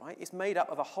 kernel, right? It's made up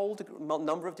of a whole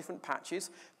number of different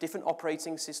patches. Different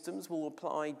operating systems will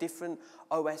apply different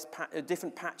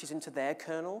different patches into their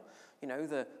kernel.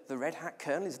 The Red Hat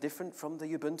kernel is different from the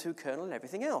Ubuntu kernel and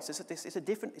everything else. It's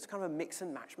kind of a mix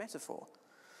and match metaphor.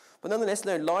 But nonetheless,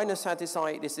 Linus had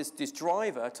this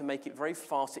driver to make it very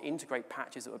fast to integrate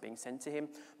patches that were being sent to him.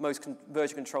 Most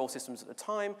version control systems at the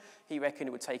time, he reckoned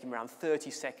it would take him around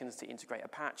 30 seconds to integrate a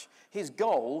patch. His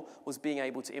goal was being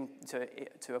able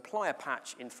to apply a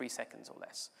patch in 3 seconds or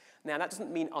less. Now, that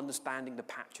doesn't mean understanding the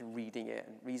patch and reading it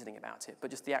and reasoning about it,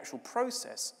 but just the actual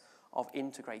process of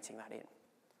integrating that in.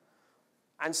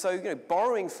 And so,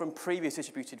 borrowing from previous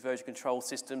distributed version control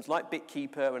systems like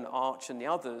Bitkeeper and Arch and the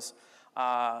others,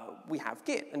 we have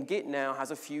Git, and Git now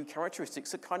has a few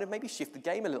characteristics that kind of maybe shift the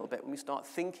game a little bit when we start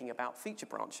thinking about feature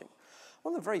branching.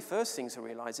 One of the very first things to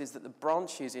realize is that the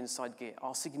branches inside Git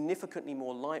are significantly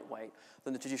more lightweight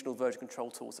than the traditional version control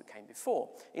tools that came before.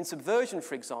 In Subversion,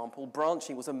 for example,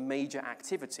 branching was a major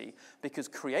activity because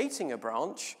creating a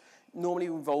branch normally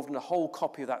involved in a whole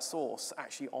copy of that source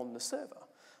actually on the server.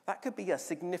 That could be a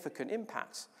significant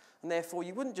impact, and therefore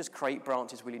you wouldn't just create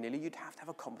branches willy-nilly, you'd have to have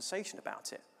a conversation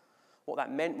about it. What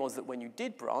that meant was that when you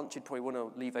did branch, you'd probably want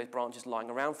to leave those branches lying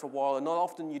around for a while, and not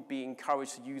often you'd be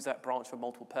encouraged to use that branch for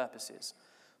multiple purposes.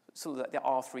 So that the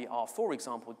R3, R4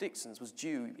 example of Dixon's was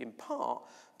due in part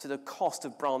to the cost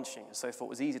of branching, and so it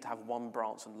was easier to have one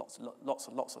branch and lots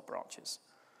of branches.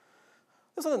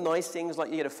 There's other nice things like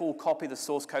you get a full copy of the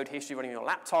source code history running on your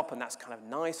laptop, and that's kind of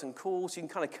nice and cool, so you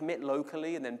can kind of commit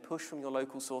locally and then push from your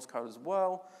local source code as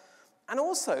well. And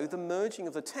also, the merging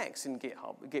of the text in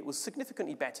Git was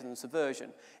significantly better than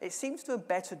Subversion. It seems to do a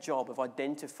better job of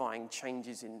identifying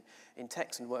changes in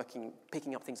text and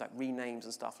picking up things like renames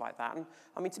and stuff like that. And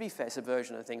I mean, to be fair,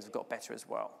 Subversion and things have got better as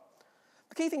well.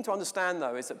 The key thing to understand,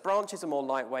 though, is that branches are more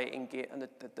lightweight in Git, and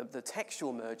the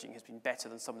textual merging has been better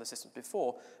than some of the systems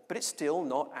before, but it's still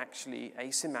not actually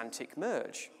a semantic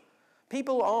merge.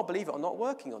 People are, believe it or not,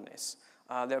 working on this.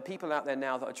 There are people out there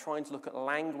now that are trying to look at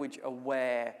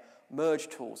language-aware merge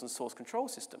tools and source control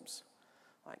systems.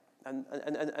 And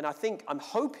I'm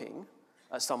hoping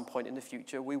at some point in the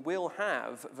future we will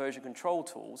have version control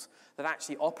tools that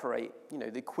actually operate,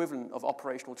 the equivalent of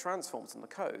operational transforms in the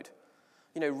code.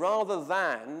 Rather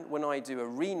than when I do a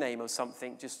rename of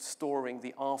something, just storing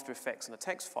the after effects in a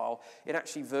text file, it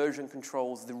actually version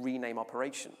controls the rename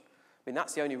operation. I mean,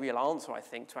 that's the only real answer, I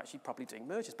think, to actually properly doing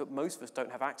merges, but most of us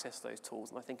don't have access to those tools,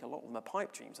 and I think a lot of them are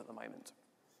pipe dreams at the moment.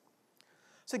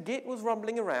 So Git was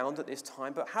rumbling around at this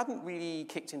time, but hadn't really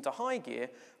kicked into high gear,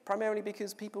 primarily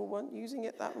because people weren't using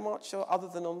it that much, other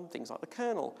than on things like the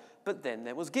kernel. But then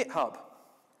there was GitHub.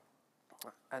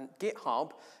 And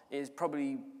GitHub is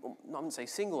probably, I wouldn't say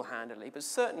single-handedly, but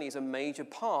certainly is a major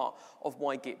part of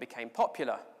why Git became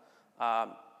popular.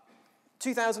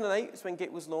 2008 is when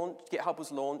GitHub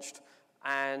was launched,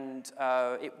 and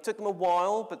it took them a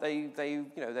while, but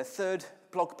their third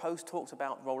blog post talked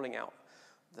about rolling out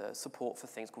the support for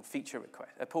things called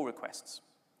pull requests.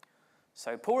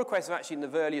 So pull requests are actually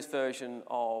in the earliest version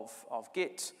of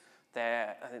Git.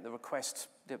 I think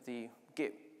the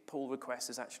Git pull request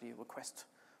is actually a request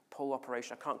pull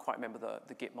operation. I can't quite remember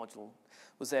the Git module.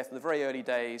 It was there from the very early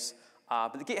days.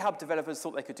 But the GitHub developers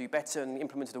thought they could do better and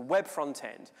implemented a web front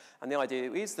end. And the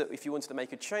idea is that if you wanted to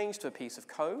make a change to a piece of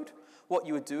code, what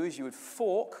you would do is you would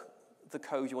fork the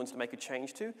code you wanted to make a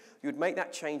change to. You would make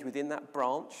that change within that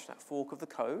branch, that fork of the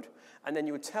code, and then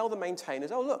you would tell the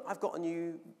maintainers, oh, look, I've got a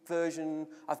new version,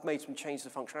 I've made some changes to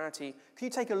functionality. Can you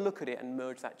take a look at it and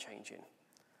merge that change in?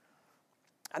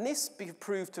 And this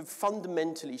proved to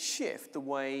fundamentally shift the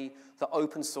way that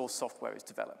open source software is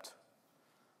developed.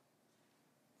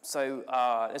 So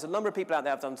there's a number of people out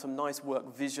there who have done some nice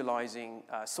work visualizing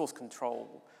source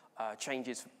control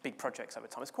changes for big projects over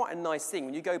time. It's quite a nice thing.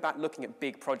 When you go back looking at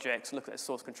big projects, look at their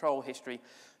source control history,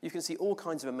 you can see all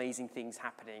kinds of amazing things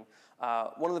happening.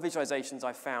 One of the visualizations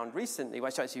I found recently,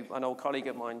 which actually an old colleague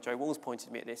of mine, Joe Walls,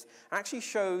 pointed me at this, actually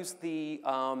shows the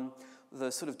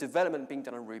sort of development being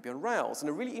done on Ruby on Rails. And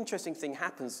a really interesting thing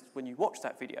happens when you watch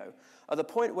that video. At the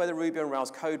point where the Ruby on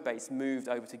Rails code base moved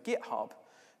over to GitHub,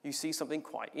 you see something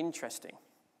quite interesting.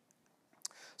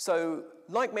 So,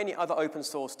 like many other open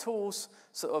source tools,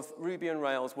 sort of Ruby on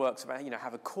Rails works about,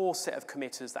 have a core set of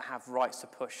committers that have rights to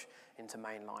push into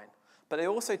mainline. But they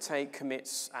also take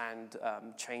commits and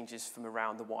changes from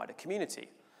around the wider community.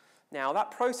 Now,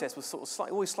 that process was sort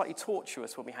of always slightly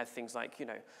tortuous when we had things like, in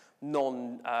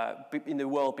the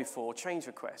world before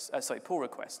pull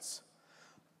requests.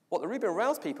 What the Ruby on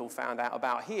Rails people found out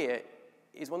about here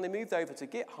is when they moved over to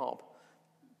GitHub,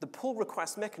 the pull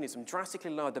request mechanism drastically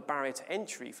lowered the barrier to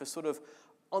entry for sort of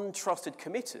untrusted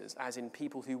committers, as in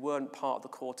people who weren't part of the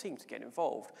core team, to get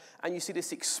involved. And you see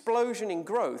this explosion in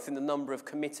growth in the number of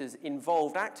committers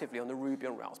involved actively on the Ruby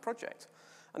on Rails project.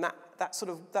 And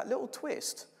that little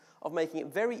twist of making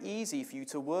it very easy for you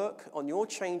to work on your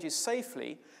changes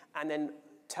safely and then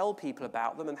tell people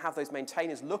about them and have those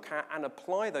maintainers look at and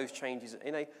apply those changes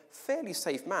in a fairly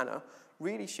safe manner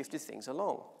really shifted things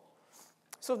along.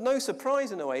 So no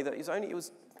surprise in a way that it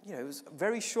was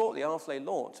very shortly after they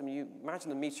launched. I mean, you imagine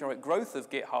the meteoric growth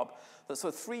of GitHub, that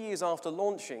sort of 3 years after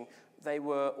launching, they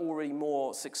were already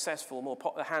more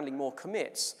successful, handling more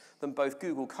commits than both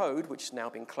Google Code, which has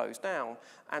now been closed down,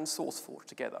 and SourceForge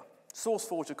together.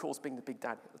 SourceForge, of course, being the big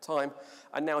daddy at the time,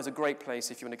 and now is a great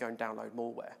place if you want to go and download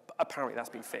malware. But apparently that's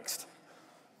been fixed.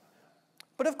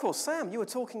 But of course, Sam, you were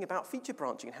talking about feature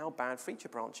branching and how bad feature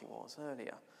branching was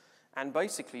earlier. And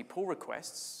basically, pull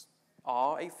requests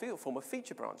are a form of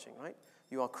feature branching, right?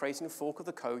 You are creating a fork of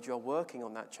the code, you are working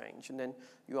on that change, and then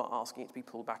you are asking it to be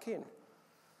pulled back in.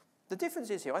 The difference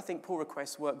is here, I think pull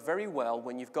requests work very well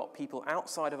when you've got people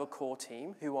outside of a core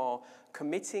team who are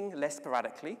committing less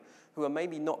sporadically, who are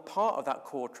maybe not part of that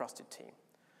core trusted team.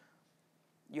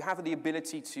 You have the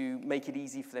ability to make it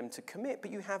easy for them to commit,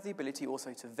 but you have the ability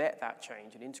also to vet that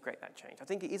change and integrate that change. I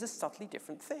think it is a subtly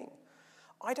different thing.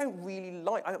 I don't really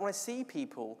like, when I see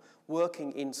people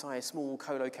working inside a small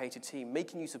co-located team,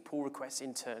 making use of pull requests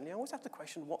internally, I always have to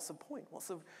question, what's the point?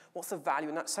 What's the value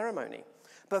in that ceremony?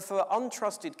 But for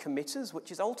untrusted committers,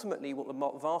 which is ultimately what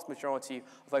the vast majority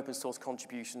of open source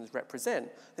contributions represent,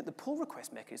 I think the pull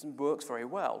request mechanism works very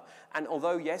well. And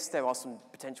although, yes, there are some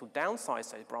potential downsides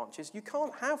to those branches, you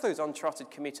can't have those untrusted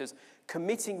committers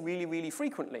committing really, really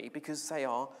frequently because they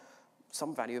are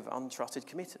some value of untrusted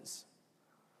committers.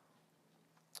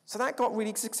 So that got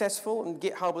really successful, and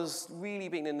GitHub has really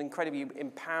been an incredibly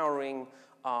empowering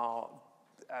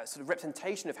sort of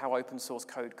representation of how open source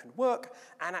code can work,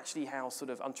 and actually how sort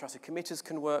of untrusted committers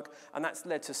can work, and that's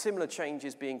led to similar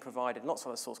changes being provided in lots of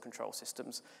other source control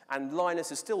systems. And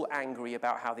Linus is still angry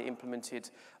about how they implemented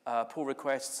pull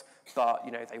requests, but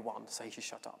they won, so he should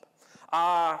shut up.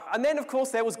 And then, of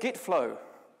course, there was Git flow,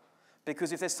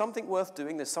 because if there's something worth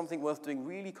doing, there's something worth doing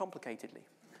really complicatedly.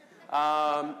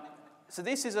 So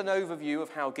this is an overview of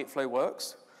how Git flow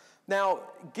works. Now,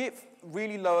 Git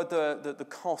really lowered the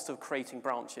cost of creating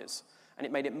branches, and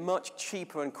it made it much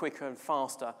cheaper and quicker and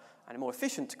faster and more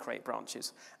efficient to create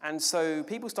branches. And so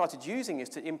people started using this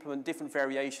to implement different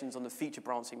variations on the feature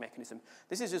branching mechanism.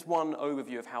 This is just one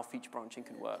overview of how feature branching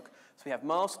can work. So we have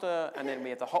master, and then we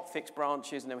have the hotfix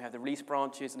branches, and then we have the release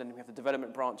branches, and then we have the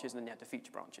development branches, and then you have the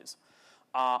feature branches.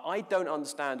 I don't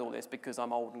understand all this because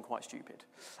I'm old and quite stupid.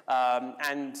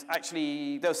 And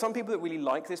actually, there are some people that really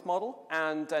like this model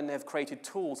and have created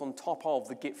tools on top of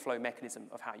the Git flow mechanism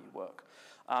of how you work.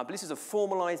 But this is a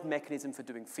formalized mechanism for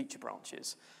doing feature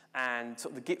branches. And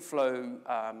sort of the Git flow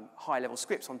high-level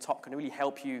scripts on top can really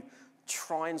help you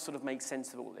try and sort of make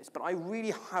sense of all this. But I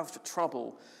really have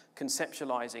trouble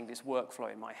conceptualizing this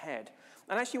workflow in my head.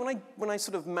 And actually, when I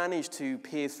sort of managed to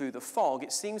peer through the fog,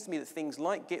 it seems to me that things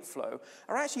like Git flow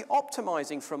are actually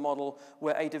optimizing for a model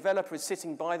where a developer is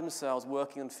sitting by themselves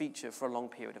working on feature for a long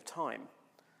period of time.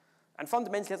 And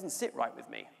fundamentally, it doesn't sit right with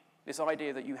me. This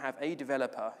idea that you have a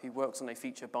developer who works on a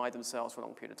feature by themselves for a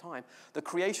long period of time. The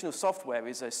creation of software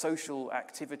is a social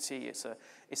activity.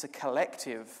 It's a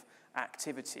collective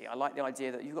activity. I like the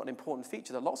idea that you've got an important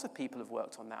feature that lots of people have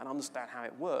worked on that and understand how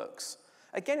it works.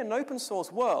 Again, in an open source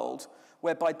world,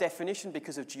 where by definition,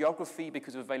 because of geography,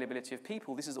 because of availability of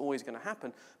people, this is always going to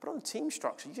happen. But on a team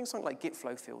structure, using something like Git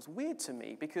flow feels weird to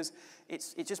me because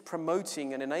it's just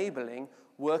promoting and enabling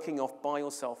working off by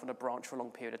yourself on a branch for a long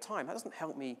period of time. That doesn't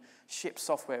help me ship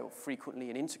software frequently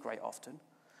and integrate often.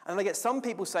 And I get some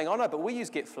people saying, oh no, but we use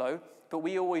Git flow, but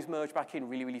we always merge back in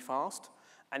really, really fast.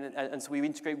 And so we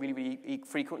integrate really, really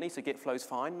frequently, so Git flow's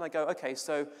fine. And I go, okay,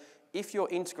 so if you're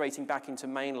integrating back into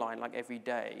mainline like every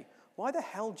day, why the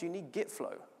hell do you need Git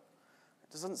flow?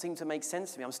 It doesn't seem to make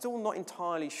sense to me. I'm still not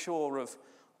entirely sure of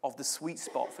the sweet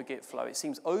spot for Git flow. It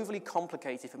seems overly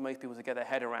complicated for most people to get their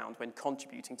head around when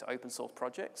contributing to open source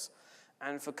projects.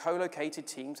 And for co-located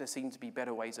teams, there seem to be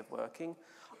better ways of working.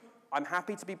 I'm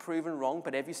happy to be proven wrong,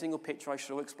 but every single picture I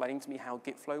show explaining to me how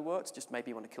Git flow works just made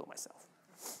me want to kill myself.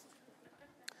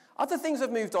 Other things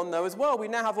have moved on, though, as well. We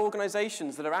now have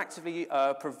organizations that are actively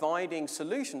providing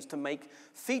solutions to make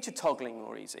feature toggling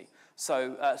more easy.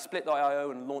 So Split.io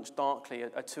and Launch Darkly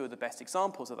are two of the best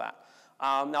examples of that.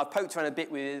 Now, I've poked around a bit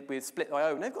with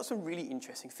Split.io, and they've got some really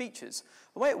interesting features.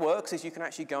 The way it works is you can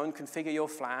actually go and configure your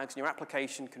flags, and your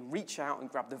application can reach out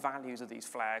and grab the values of these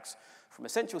flags from a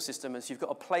central system, and so you've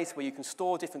got a place where you can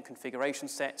store different configuration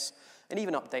sets and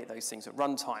even update those things at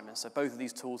runtime. And so both of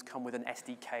these tools come with an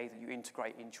SDK that you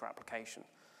integrate into your application.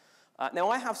 Now,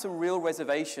 I have some real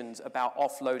reservations about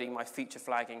offloading my feature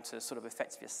flagging to sort of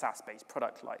effectively a SaaS-based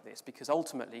product like this, because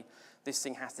ultimately, this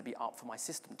thing has to be up for my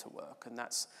system to work, and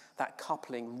that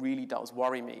coupling really does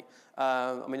worry me.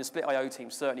 I mean, the Split.io team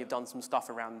certainly have done some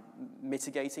stuff around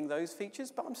mitigating those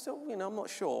features, but I'm still, I'm not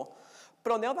sure.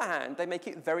 But on the other hand, they make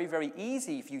it very, very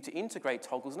easy for you to integrate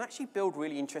toggles and actually build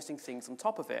really interesting things on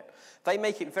top of it. They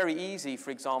make it very easy, for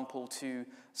example, to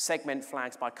segment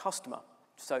flags by customer.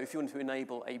 So if you want to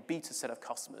enable a beta set of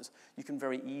customers, you can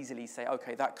very easily say,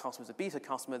 okay, that customer is a beta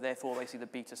customer, therefore they see the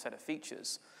beta set of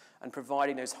features, and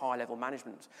providing those high-level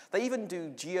management. They even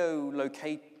do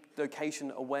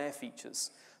geolocation-aware features.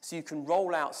 So you can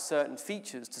roll out certain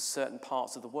features to certain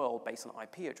parts of the world based on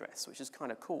IP address, which is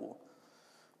kind of cool.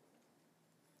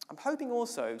 I'm hoping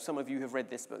also some of you have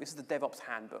read this book. This is the DevOps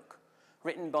Handbook,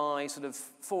 written by sort of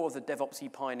 4 of the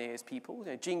DevOpsy pioneers people,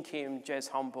 Gene Kim, Jez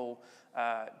Humble,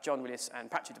 John Willis,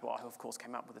 and Patrick Dubois, who of course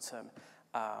came up with the term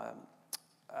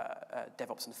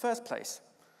DevOps in the first place.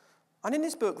 And in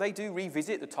this book, they do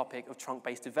revisit the topic of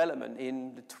trunk-based development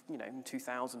in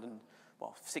 2000 and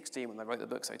well, 16 when they wrote the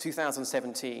book, so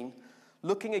 2017,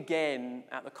 looking again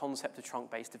at the concept of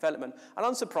trunk-based development. And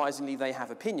unsurprisingly, they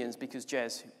have opinions because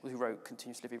Jez, who wrote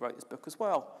Continuous Delivery, wrote this book as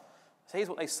well. So here's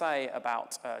what they say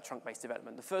about trunk-based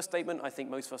development. The first statement, I think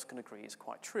most of us can agree, is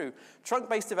quite true.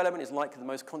 Trunk-based development is likely the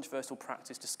most controversial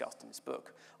practice discussed in this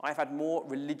book. I've had more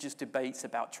religious debates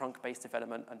about trunk-based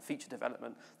development and feature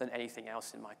development than anything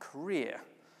else in my career.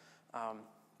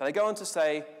 But they go on to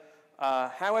say,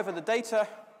 however, the data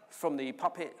from the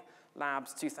Puppet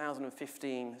Labs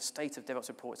 2015 State of DevOps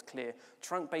report is clear.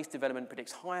 Trunk-based development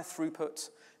predicts higher throughput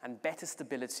and better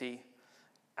stability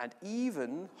and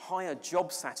even higher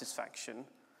job satisfaction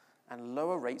and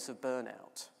lower rates of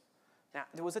burnout. Now,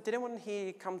 did anyone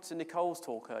here come to Nicole's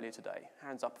talk earlier today?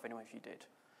 Hands up if anyone of you did.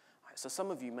 Right, so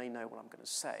some of you may know what I'm going to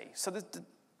say. So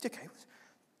okay,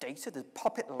 data, the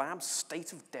Puppet Labs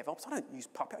State of DevOps. I don't use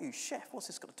Puppet, I use Chef. What's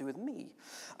this got to do with me?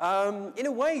 In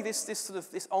a way,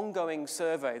 this ongoing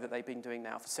survey that they've been doing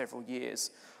now for several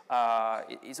years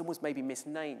is almost maybe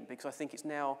misnamed because I think it's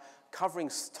now covering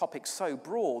topics so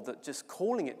broad that just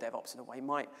calling it DevOps in a way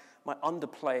might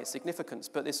underplay its significance.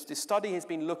 But this study has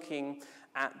been looking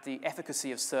at the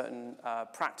efficacy of certain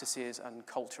practices and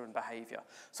culture and behavior.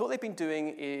 So what they've been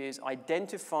doing is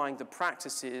identifying the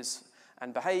practices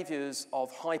and behaviors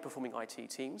of high-performing IT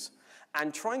teams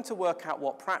and trying to work out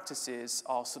what practices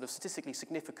are sort of statistically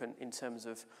significant in terms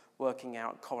of working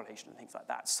out correlation and things like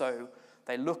that. So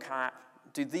they look at,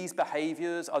 do these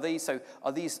behaviors, are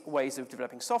these ways of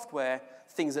developing software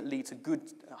things that lead to good,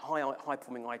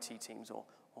 high-performing IT teams or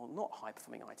not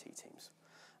high-performing IT teams?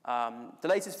 The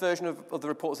latest version of the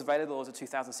report is available as a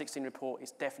 2016 report. It's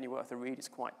definitely worth a read. It's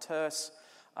quite terse.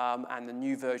 And the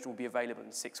new version will be available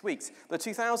in 6 weeks. The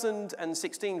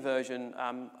 2016 version,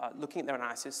 looking at their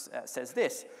analysis, says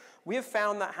this. We have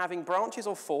found that having branches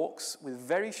or forks with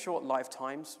very short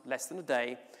lifetimes, less than a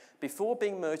day, before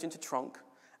being merged into trunk,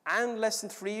 and less than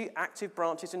 3 active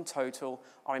branches in total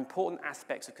are important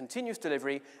aspects of continuous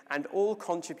delivery and all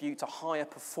contribute to higher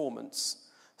performance.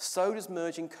 So does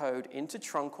merging code into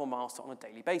trunk or master on a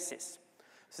daily basis.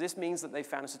 So this means that they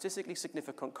found a statistically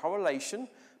significant correlation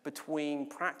between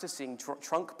practicing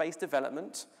trunk-based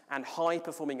development and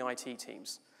high-performing IT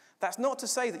teams. That's not to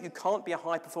say that you can't be a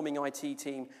high-performing IT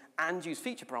team and use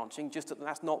feature branching, just that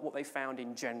that's not what they found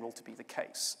in general to be the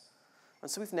case. And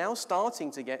so we're now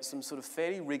starting to get some sort of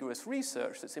fairly rigorous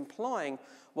research that's implying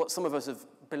what some of us have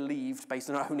believed based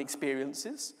on our own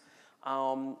experiences,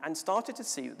 and started to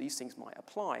see that these things might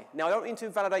apply. Now, I don't mean to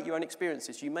validate your own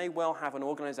experiences. You may well have an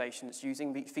organization that's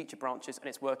using feature branches and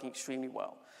it's working extremely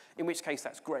well, in which case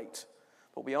that's great.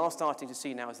 What we are starting to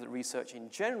see now is that research in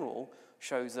general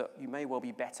shows that you may well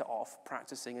be better off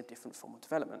practicing a different form of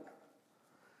development.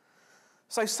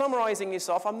 So summarizing this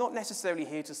off, I'm not necessarily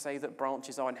here to say that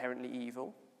branches are inherently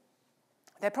evil.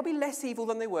 They're probably less evil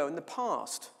than they were in the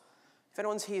past. If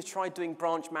anyone's here has tried doing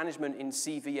branch management in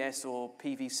CVS or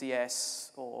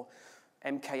PVCS or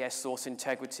MKS source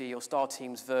integrity or Star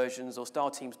Teams versions or Star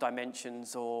Teams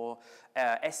dimensions or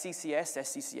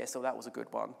SCCS, oh, that was a good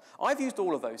one. I've used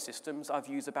all of those systems. I've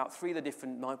used about 3 of the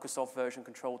different Microsoft version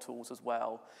control tools as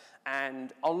well.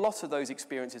 And a lot of those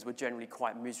experiences were generally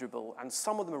quite miserable. And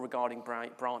some of them regarding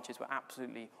branches were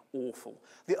absolutely awful.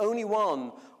 The only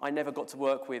one I never got to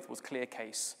work with was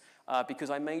ClearCase. Because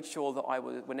I made sure that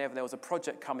whenever there was a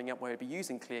project coming up where I'd be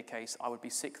using ClearCase, I would be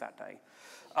sick that day.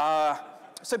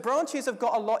 So branches have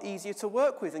got a lot easier to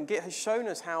work with, and Git has shown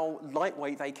us how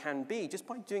lightweight they can be just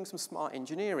by doing some smart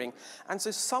engineering. And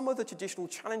so some of the traditional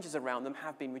challenges around them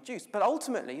have been reduced. But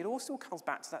ultimately, it all still comes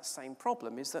back to that same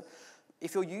problem, is that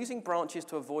if you're using branches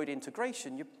to avoid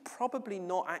integration, you're probably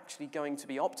not actually going to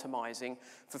be optimizing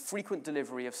for frequent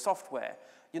delivery of software.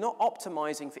 You're not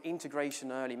optimizing for integration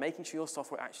early, making sure your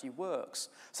software actually works.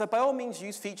 So by all means,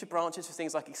 use feature branches for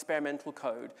things like experimental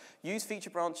code. Use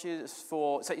feature branches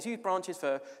for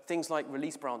things like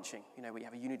release branching, where you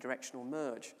have a unidirectional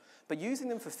merge. But using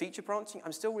them for feature branching, I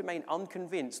still remain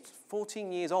unconvinced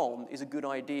 14 years on is a good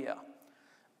idea.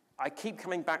 I keep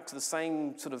coming back to the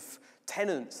same sort of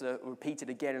tenets that are repeated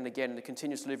again and again in the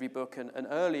continuous delivery book and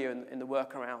earlier in the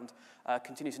work around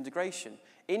continuous integration.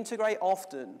 Integrate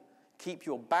often, keep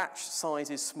your batch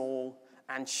sizes small,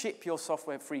 and ship your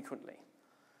software frequently.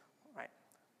 Right.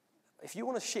 If you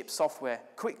want to ship software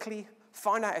quickly,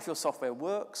 find out if your software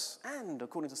works, and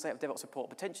according to the State of DevOps report,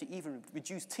 potentially even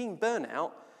reduce team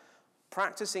burnout,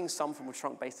 practicing some form of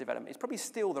trunk-based development is probably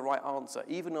still the right answer,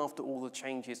 even after all the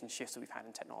changes and shifts that we've had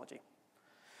in technology.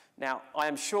 Now, I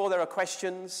am sure there are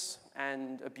questions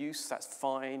and abuse. That's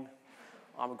fine.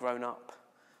 I'm a grown-up.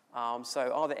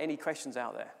 So are there any questions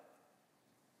out there?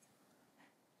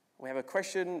 We have a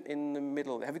question in the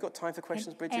middle. Have we got time for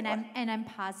questions, Bridget? And I'm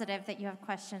positive that you have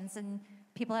questions, and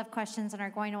people have questions and are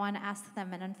going to want to ask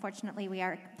them, and unfortunately we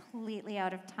are completely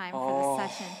out of time for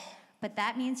this session. But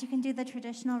that means you can do the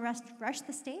traditional rush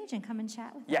the stage and come and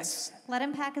chat with him. Yes. Let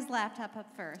him pack his laptop up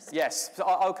first. Yes. So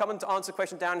I'll come and answer a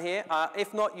question down here.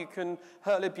 If not, you can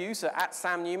hurl abuse at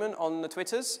Sam Newman on the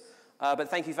Twitters.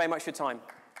 But thank you very much for your time.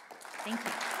 Thank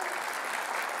you.